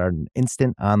coupons and start an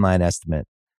instant online estimate,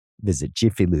 visit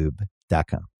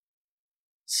jiffylube.com.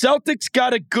 Celtics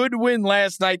got a good win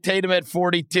last night. Tatum at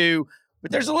 42.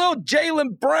 But there's a little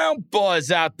Jaylen Brown buzz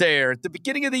out there. At the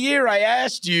beginning of the year, I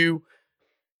asked you,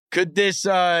 could this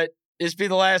be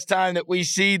the last time that we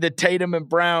see the Tatum and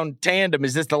Brown tandem?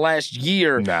 Is this the last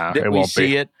year that we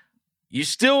see it? You're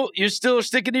still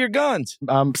sticking to your guns.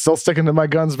 I'm still sticking to my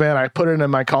guns, man. I put it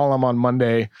in my column on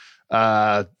Monday.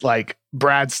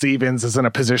 Brad Stevens is in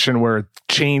a position where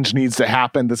change needs to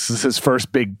happen. This is his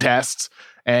first big test.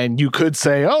 And you could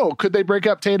say, oh, could they break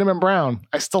up Tatum and Brown?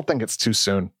 I still think it's too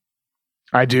soon.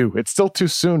 I do. It's still too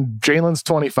soon. Jalen's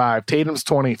 25. Tatum's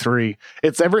 23.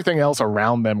 It's everything else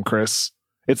around them, Chris.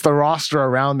 It's the roster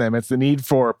around them. It's the need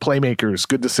for playmakers,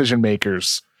 good decision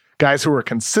makers, guys who are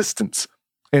consistent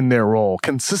in their role,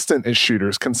 consistent as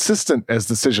shooters, consistent as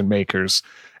decision makers.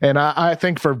 And I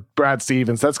think for Brad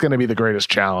Stevens, that's going to be the greatest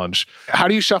challenge. How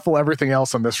do you shuffle everything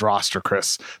else on this roster,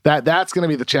 Chris? That's going to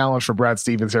be the challenge for Brad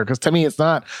Stevens here. Because to me, it's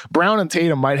not. Brown and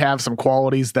Tatum might have some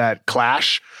qualities that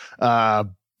clash,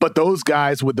 but those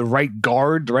guys with the right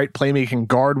guard, the right playmaking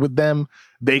guard with them,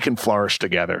 they can flourish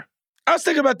together. I was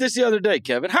thinking about this the other day,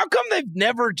 Kevin. How come they've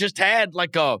never just had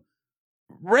like a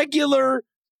regular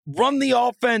run the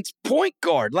offense point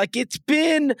guard? Like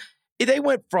they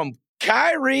went from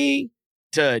Kyrie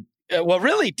to,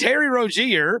 really Terry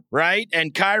Rozier, right?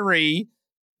 And Kyrie.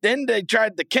 Then they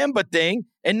tried the Kemba thing,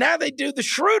 and now they do the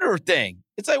Schroeder thing.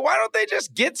 It's like, why don't they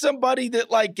just get somebody that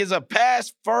like is a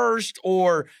pass first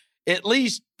or at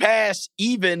least pass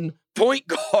even point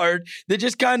guard that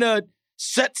just kind of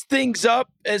sets things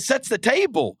up and sets the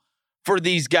table for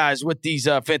these guys with these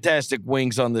fantastic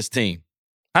wings on this team?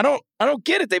 I don't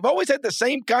get it. They've always had the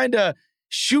same kind of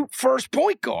shoot first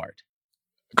point guard.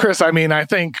 Chris, I mean, I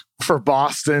think for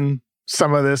Boston,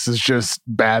 some of this is just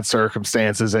bad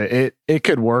circumstances. It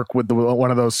could work with one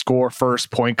of those score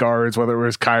first point guards, whether it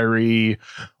was Kyrie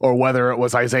or whether it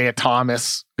was Isaiah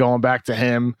Thomas, going back to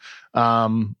him,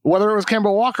 whether it was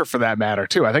Kemba Walker for that matter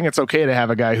too. I think it's okay to have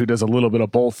a guy who does a little bit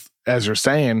of both, as you're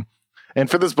saying. And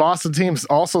for this Boston team,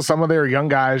 also some of their young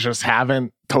guys just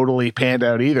haven't totally panned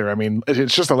out either. I mean,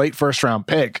 it's just a late first round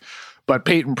pick, but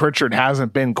Peyton Pritchard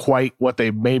hasn't been quite what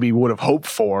they maybe would have hoped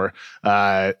for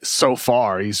so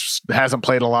far. He hasn't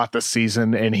played a lot this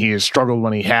season, and he has struggled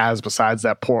when he has, besides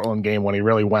that Portland game when he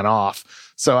really went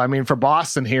off. So, I mean, for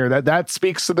Boston here, that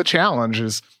speaks to the challenge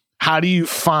is how do you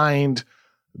find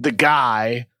the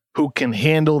guy who can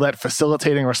handle that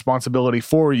facilitating responsibility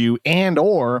for you, and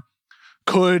or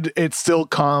could it still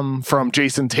come from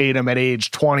Jason Tatum at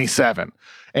age 27?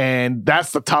 And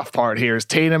that's the tough part here is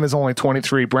Tatum is only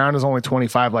 23. Brown is only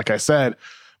 25, like I said.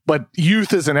 But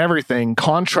youth isn't everything.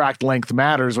 Contract length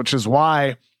matters, which is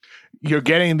why you're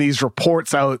getting these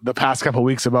reports out the past couple of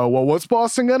weeks about, well, what's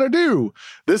Boston going to do?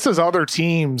 This is other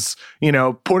teams,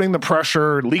 putting the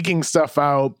pressure, leaking stuff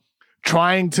out,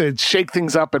 trying to shake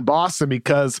things up in Boston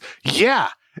because,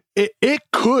 it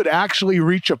could actually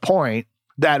reach a point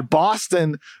that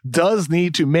Boston does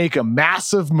need to make a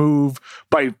massive move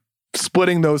by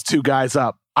splitting those two guys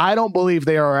up. I don't believe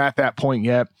they are at that point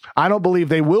yet. I don't believe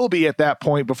they will be at that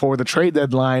point before the trade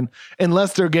deadline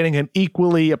unless they're getting an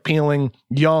equally appealing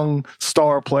young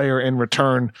star player in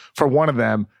return for one of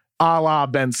them, a la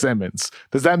Ben Simmons.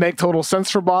 Does that make total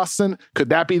sense for Boston? Could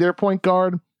that be their point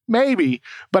guard? Maybe,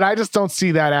 but I just don't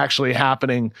see that actually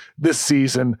happening this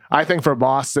season. I think for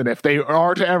Boston, if they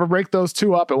are to ever break those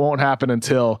two up, it won't happen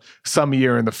until some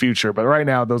year in the future. But right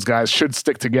now, those guys should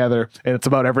stick together, and it's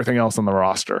about everything else on the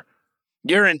roster.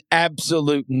 You're an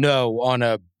absolute no on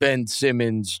a Ben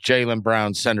Simmons, Jaylen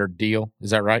Brown centered deal.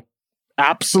 Is that right?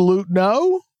 Absolute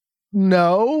no?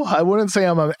 No, I wouldn't say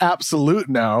I'm an absolute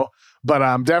no. But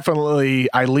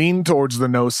I lean towards the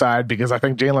no side because I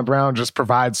think Jaylen Brown just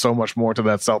provides so much more to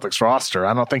that Celtics roster.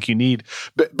 I don't think you need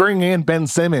bringing in Ben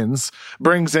Simmons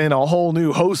brings in a whole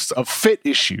new host of fit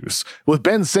issues. With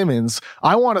Ben Simmons,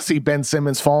 I want to see Ben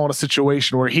Simmons fall in a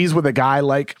situation where he's with a guy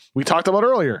like we talked about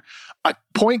earlier, a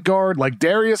point guard like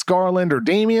Darius Garland or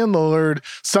Damian Lillard,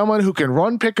 someone who can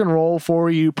run pick and roll for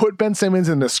you, put Ben Simmons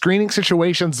in the screening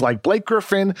situations like Blake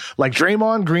Griffin, like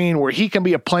Draymond Green, where he can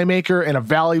be a playmaker and a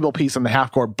valuable piece in the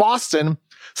half court. Boston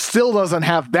still doesn't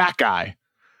have that guy.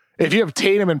 if you have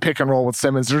Tatum in pick and roll with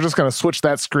Simmons, they're just going to switch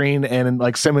that screen and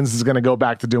like Simmons is going to go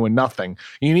back to doing nothing.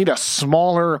 You need a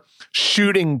smaller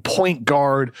shooting point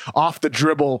guard off the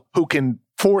dribble who can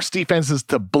force defenses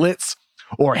to blitz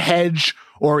or hedge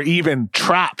or even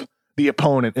trap the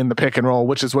opponent in the pick and roll,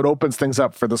 which is what opens things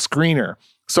up for the screener.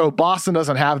 So Boston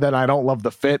doesn't have that. I don't love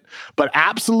the fit, but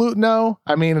absolute no.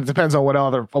 I mean, it depends on what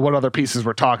other pieces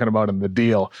we're talking about in the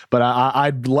deal. But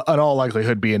I'd in all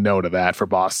likelihood be a no to that for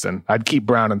Boston. I'd keep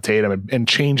Brown and Tatum and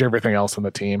change everything else on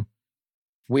the team.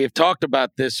 We have talked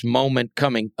about this moment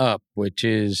coming up, which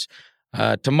is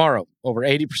tomorrow. Over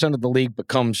 80% of the league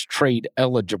becomes trade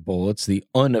eligible. It's the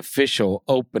unofficial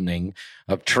opening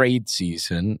of trade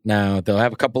season. Now, they'll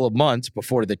have a couple of months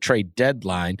before the trade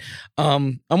deadline.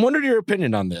 I'm wondering your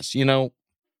opinion on this. You know,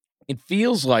 it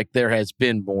feels like there has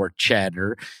been more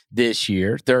chatter this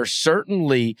year. There are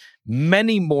certainly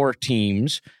many more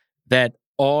teams that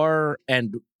are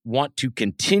and want to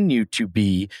continue to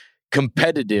be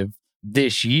competitive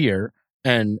this year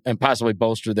and possibly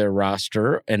bolster their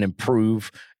roster and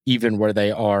improve even where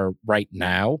they are right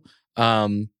now.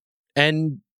 And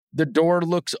the door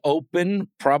looks open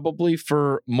probably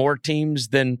for more teams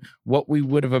than what we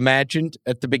would have imagined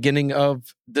at the beginning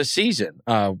of the season,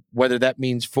 whether that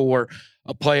means for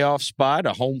a playoff spot,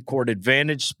 a home court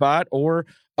advantage spot, or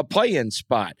a play-in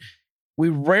spot. We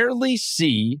rarely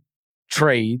see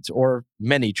trades or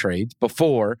many trades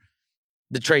before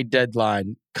the trade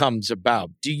deadline comes about.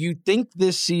 Do you think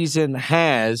this season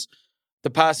has the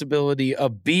possibility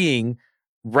of being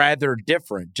rather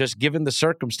different, just given the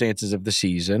circumstances of the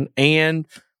season? And,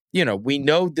 you know, we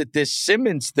know that this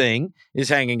Simmons thing is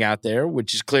hanging out there,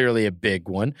 which is clearly a big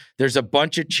one. There's a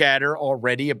bunch of chatter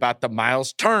already about the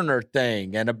Miles Turner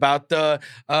thing and about the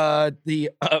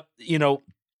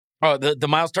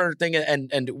Miles Turner thing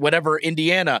and whatever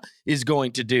Indiana is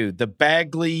going to do, the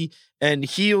Bagley and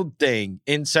Hield thing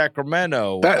in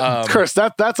Sacramento. Chris,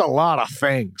 that's a lot of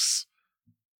things.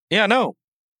 Yeah,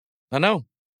 I know.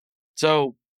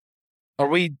 So are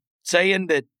we saying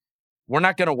that we're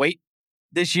not going to wait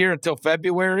this year until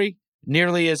February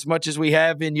nearly as much as we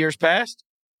have in years past?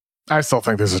 I still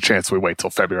think there's a chance we wait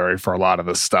till February for a lot of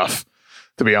this stuff,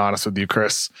 to be honest with you,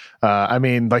 Chris. I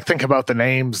mean, like, think about the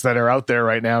names that are out there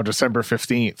right now, December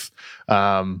 15th.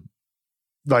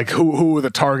 Like who are the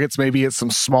targets? Maybe it's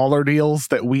some smaller deals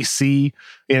that we see,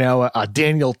 you know, a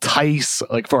Daniel Tice,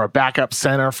 like for a backup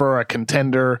center for a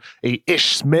contender, a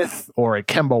Ish Smith or a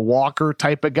Kemba Walker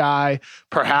type of guy,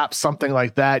 perhaps something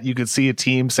like that. You could see a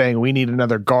team saying, we need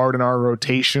another guard in our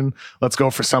rotation. Let's go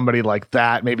for somebody like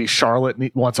that. Maybe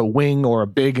Charlotte wants a wing or a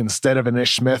big instead of an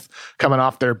Ish Smith coming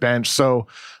off their bench. So,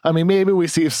 I mean, maybe we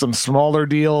see some smaller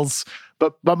deals,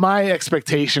 but my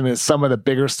expectation is some of the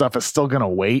bigger stuff is still going to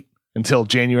wait until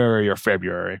January or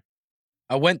February.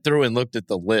 I went through and looked at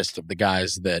the list of the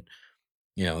guys that,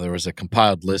 you know, there was a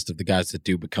compiled list of the guys that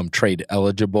do become trade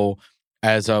eligible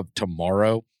as of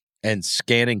tomorrow, and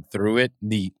scanning through it,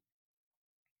 the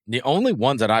only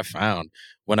ones that I found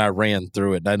when I ran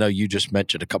through it, and I know you just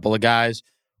mentioned a couple of guys,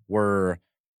 were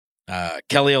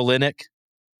Kelly Olynyk.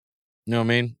 You know what I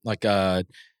mean? Like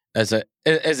as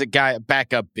a guy,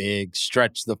 back up big,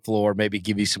 stretch the floor, maybe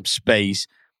give you some space.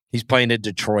 He's playing in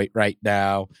Detroit right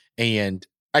now, and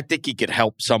I think he could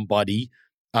help somebody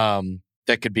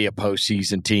that could be a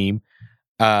postseason team.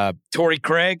 Torrey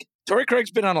Craig's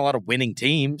been on a lot of winning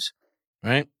teams,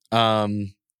 right?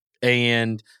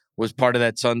 And was part of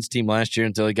that Suns team last year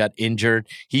until he got injured.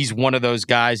 He's one of those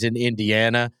guys in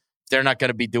Indiana. They're not going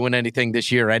to be doing anything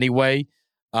this year anyway.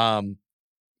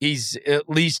 He's at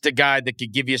least a guy that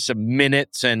could give you some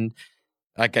minutes, and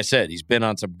like I said, he's been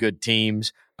on some good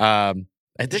teams.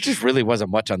 And there just really wasn't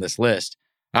much on this list.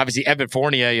 Obviously, Evan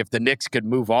Fournier, if the Knicks could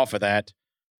move off of that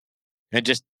and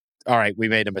just, all right, we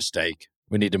made a mistake.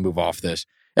 We need to move off this.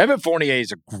 Evan Fournier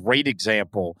is a great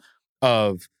example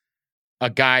of a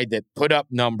guy that put up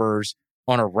numbers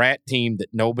on a rat team that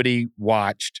nobody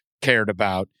watched, cared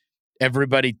about.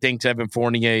 Everybody thinks Evan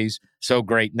Fournier's so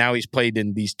great. Now he's played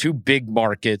in these two big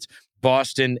markets,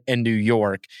 Boston and New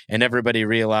York, and everybody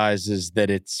realizes that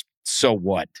it's so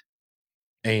what?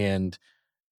 And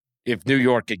if New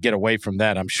York could get away from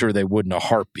that, I'm sure they would in a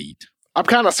heartbeat. I'm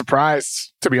kind of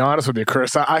surprised, to be honest with you,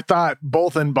 Chris. I thought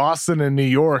both in Boston and New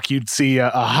York, you'd see a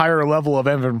higher level of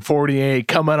Evan Fournier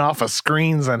coming off of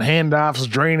screens and handoffs,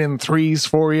 draining threes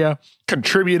for you,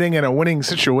 contributing in a winning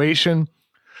situation.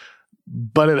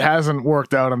 But it hasn't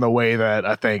worked out in the way that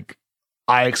I think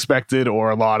I expected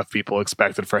or a lot of people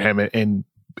expected for him in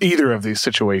either of these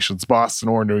situations, Boston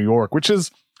or New York, which is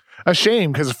a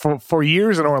shame because for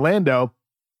years in Orlando,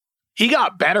 he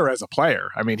got better as a player.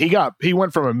 I mean, he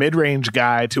went from a mid-range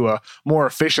guy to a more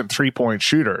efficient three-point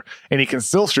shooter, and he can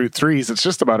still shoot threes. It's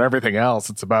just about everything else.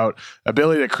 It's about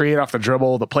ability to create off the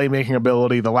dribble, the playmaking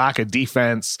ability, the lack of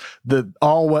defense,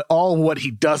 all what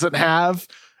he doesn't have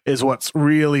is what's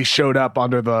really showed up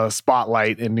under the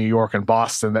spotlight in New York and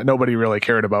Boston that nobody really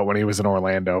cared about when he was in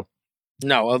Orlando.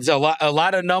 No, it's a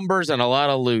lot of numbers and a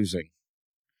lot of losing.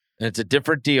 And it's a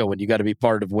different deal when you got to be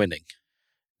part of winning.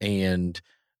 And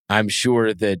I'm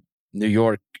sure that New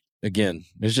York, again,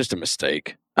 is just a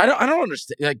mistake. I don't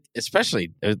understand. Like,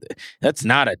 especially, that's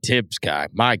not a Tibbs guy.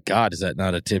 My God, is that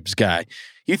not a Tibbs guy?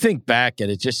 You think back, and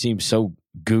it just seems so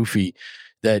goofy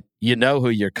that you know who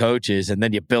your coach is, and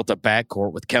then you built a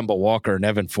backcourt with Kemba Walker and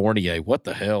Evan Fournier. What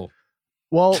the hell?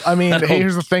 Well, I mean,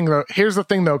 here's the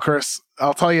thing, though, Chris.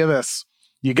 I'll tell you this: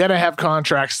 you got to have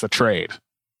contracts to trade.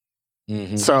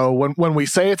 Mm-hmm. So when we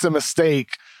say it's a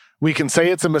mistake, we can say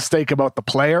it's a mistake about the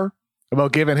player,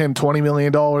 about giving him $20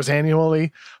 million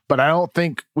annually, but I don't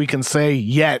think we can say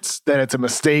yet that it's a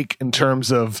mistake in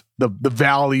terms of the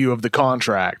value of the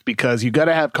contract, because you got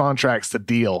to have contracts to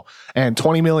deal, and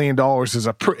 $20 million is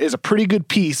a pretty good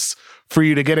piece for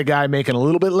you to get a guy making a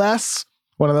little bit less,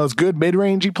 one of those good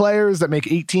mid-rangey players that make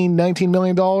 $18, $19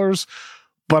 million,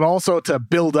 but also to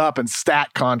build up and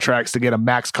stack contracts to get a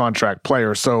max contract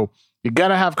player. So you got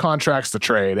to have contracts to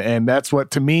trade. And that's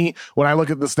what, to me, when I look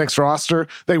at this Knicks roster,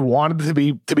 they wanted to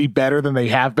be better than they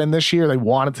have been this year. They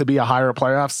wanted to be a higher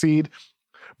playoff seed.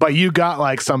 But you got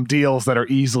like some deals that are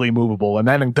easily movable. And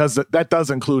that does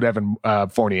include Evan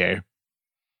Fournier.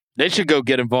 They should go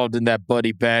get involved in that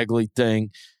Buddy Bagley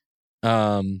thing.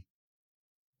 Go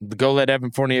let Evan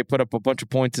Fournier put up a bunch of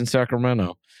points in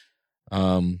Sacramento.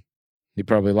 He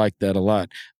probably liked that a lot.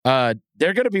 They're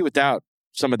going to be without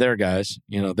some of their guys.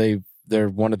 You know, they're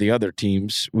one of the other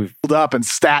teams. We've built up and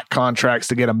stack contracts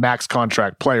to get a max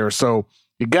contract player. So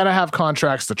you got to have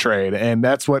contracts to trade. And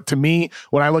that's what, to me,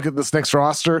 when I look at this Knicks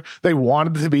roster, they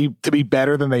wanted to be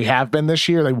better than they have been this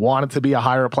year. They wanted to be a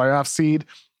higher playoff seed.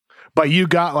 But you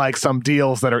got like some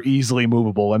deals that are easily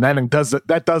movable. And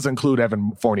that does include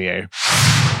Evan Fournier.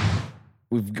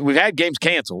 We've had games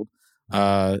canceled.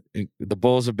 The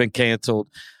Bulls have been canceled.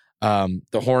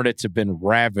 The Hornets have been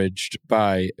ravaged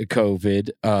by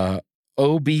COVID.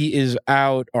 Obi is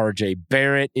out. RJ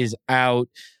Barrett is out.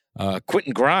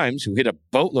 Quentin Grimes, who hit a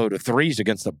boatload of threes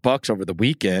against the Bucks over the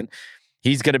weekend,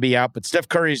 he's going to be out. But Steph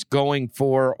Curry's going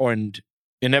for, and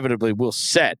inevitably will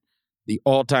set, the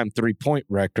all-time three-point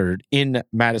record in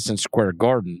Madison Square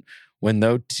Garden when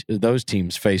those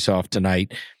teams face off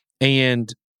tonight.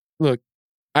 And look,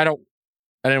 I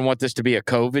didn't want this to be a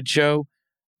COVID show.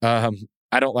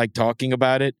 I don't like talking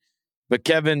about it. But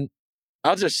Kevin,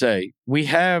 I'll just say, we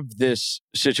have this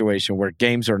situation where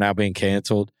games are now being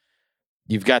canceled.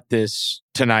 You've got this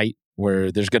tonight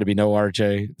where there's going to be no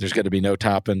RJ. There's going to be no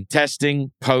Toppin.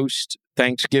 Testing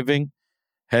post-Thanksgiving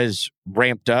has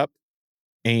ramped up.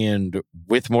 And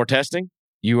with more testing,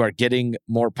 you are getting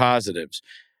more positives.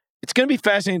 It's going to be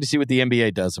fascinating to see what the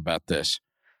NBA does about this,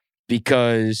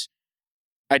 because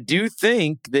I do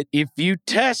think that if you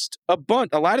test a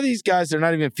lot of these guys, they're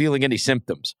not even feeling any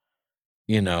symptoms,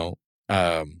 you know.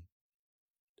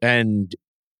 And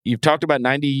you've talked about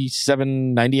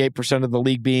 97, 98% of the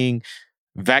league being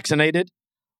vaccinated.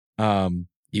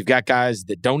 You've got guys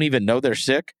that don't even know they're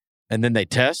sick, and then they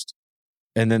test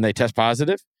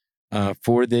positive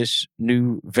for this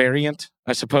new variant,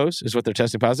 I suppose, is what they're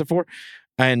testing positive for.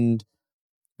 And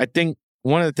I think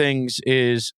one of the things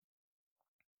is,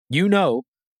 you know,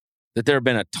 that there have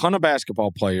been a ton of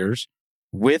basketball players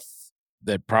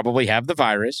that probably have the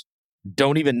virus,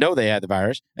 don't even know they had the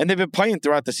virus, and they've been playing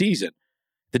throughout the season.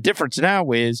 The difference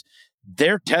now is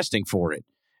they're testing for it.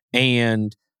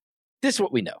 And this is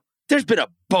what we know. There's been a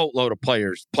boatload of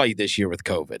players play this year with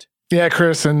COVID. Yeah,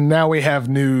 Chris, and now we have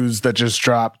news that just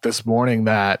dropped this morning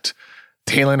that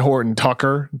Talen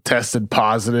Horton-Tucker tested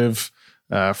positive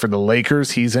for the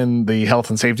Lakers. He's in the health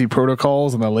and safety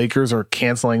protocols, and the Lakers are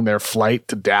canceling their flight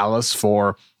to Dallas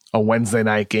for a Wednesday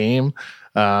night game.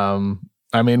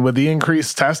 I mean, with the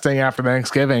increased testing after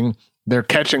Thanksgiving, they're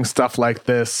catching stuff like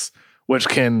this, which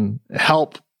can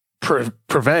help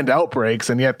prevent outbreaks,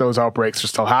 and yet those outbreaks are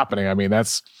still happening. I mean,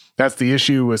 that's the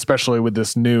issue, especially with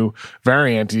this new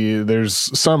variant. There's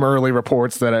some early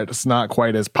reports that it's not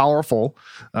quite as powerful,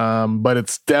 but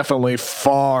it's definitely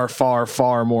far, far,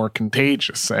 far more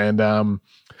contagious. And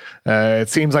it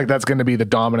seems like that's going to be the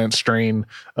dominant strain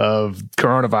of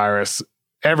coronavirus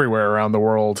everywhere around the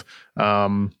world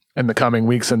in the coming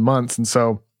weeks and months. And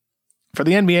so for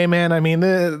the NBA, man, I mean,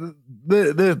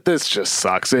 this just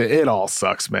sucks. It all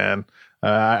sucks, man.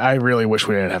 I really wish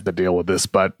we didn't have to deal with this,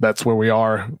 but that's where we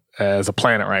are as a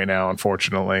planet right now,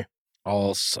 unfortunately.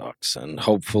 All sucks, and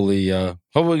hopefully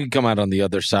we can come out on the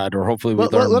other side, or hopefully we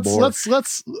learn more.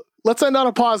 Let's end on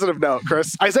a positive note,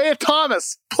 Chris. Isaiah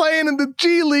Thomas playing in the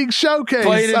G League showcase.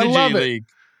 I love it.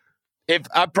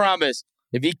 I promise,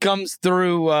 if he comes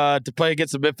through to play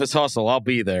against the Memphis Hustle, I'll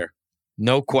be there.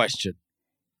 No question.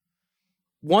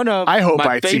 One of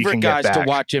my favorite guys to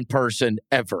watch in person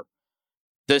ever.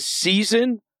 The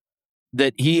season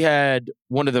that he had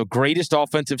one of the greatest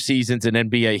offensive seasons in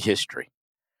NBA history.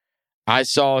 I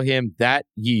saw him that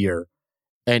year,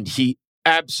 and he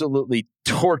absolutely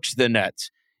torched the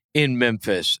Nets in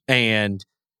Memphis. And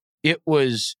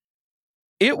this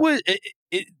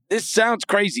sounds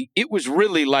crazy. It was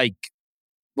really like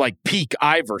peak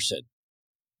Iverson.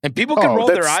 And people can roll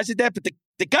their eyes at that, but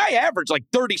the guy averaged like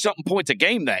 30-something points a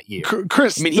game that year.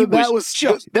 Chris, I mean,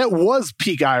 that was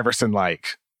peak Iverson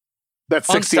like. That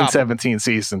 16-17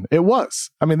 season. It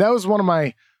was. I mean, that was one of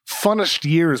my funnest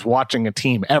years watching a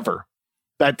team ever.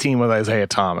 That team with Isaiah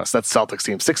Thomas, that Celtics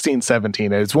team,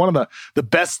 16-17. It's one of the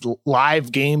best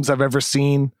live games I've ever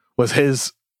seen was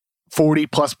his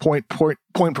 40-plus point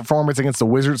performance against the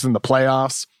Wizards in the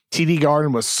playoffs. TD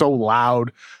Garden was so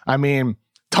loud. I mean,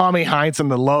 Tommy Heinsohn,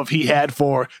 the love he had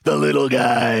for the little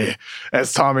guy,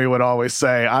 as Tommy would always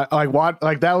say.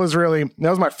 That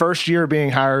was my first year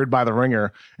being hired by the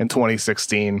Ringer in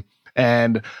 2016.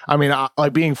 And I mean,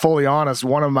 being fully honest,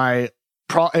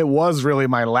 it was really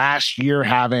my last year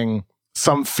having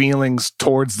some feelings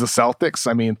towards the Celtics.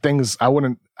 I mean,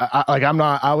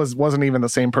 wasn't even the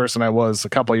same person I was a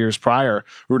couple of years prior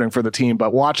rooting for the team,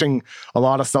 but watching a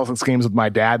lot of Celtics games with my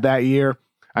dad that year,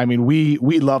 I mean, we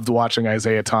loved watching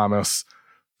Isaiah Thomas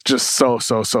just so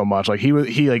much. Like he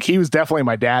was definitely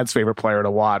my dad's favorite player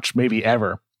to watch, maybe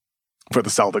ever, for the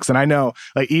Celtics. And I know,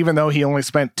 like, even though he only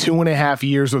spent 2.5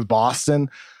 years with Boston,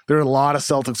 there are a lot of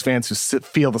Celtics fans who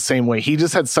feel the same way. He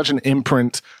just had such an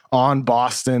imprint on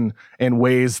Boston in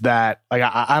ways that, like,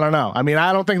 I don't know. I mean,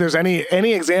 I don't think there's any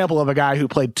example of a guy who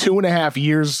played 2.5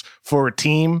 years for a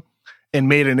team and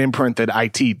made an imprint that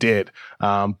IT did.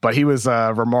 But he was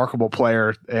a remarkable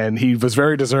player, and he was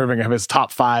very deserving of his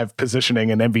top 5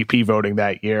 positioning and MVP voting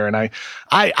that year. And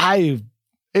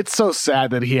it's so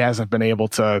sad that he hasn't been able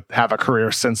to have a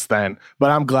career since then, but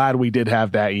I'm glad we did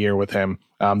have that year with him.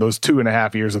 Those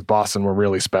 2.5 years with Boston were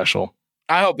really special.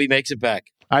 I hope he makes it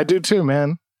back. I do too,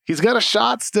 man. He's got a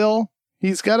shot still.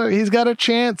 He's got a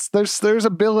chance. There's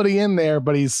ability in there,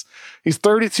 but he's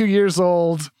 32 years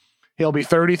old. He'll be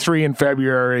 33 in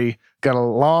February. Got a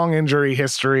long injury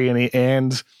history,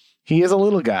 and he is a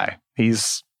little guy.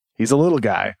 He's a little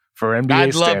guy for NBA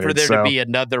I'd love standards, for there to be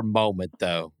another moment,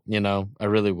 though. I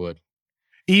really would.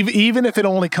 Even if it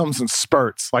only comes in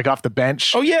spurts, like off the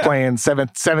bench, playing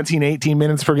 17, 18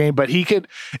 minutes per game. But he could,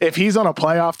 if he's on a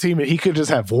playoff team, he could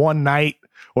just have one night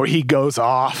where he goes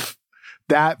off.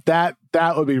 That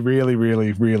would be really,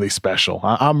 really, really special.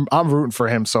 I'm rooting for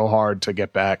him so hard to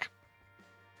get back.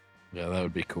 Yeah, that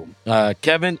would be cool.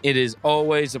 Kevin, it is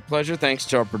always a pleasure. Thanks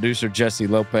to our producer, Jesse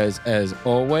Lopez, as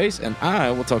always. And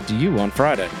I will talk to you on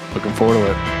Friday. Looking forward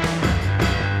to it.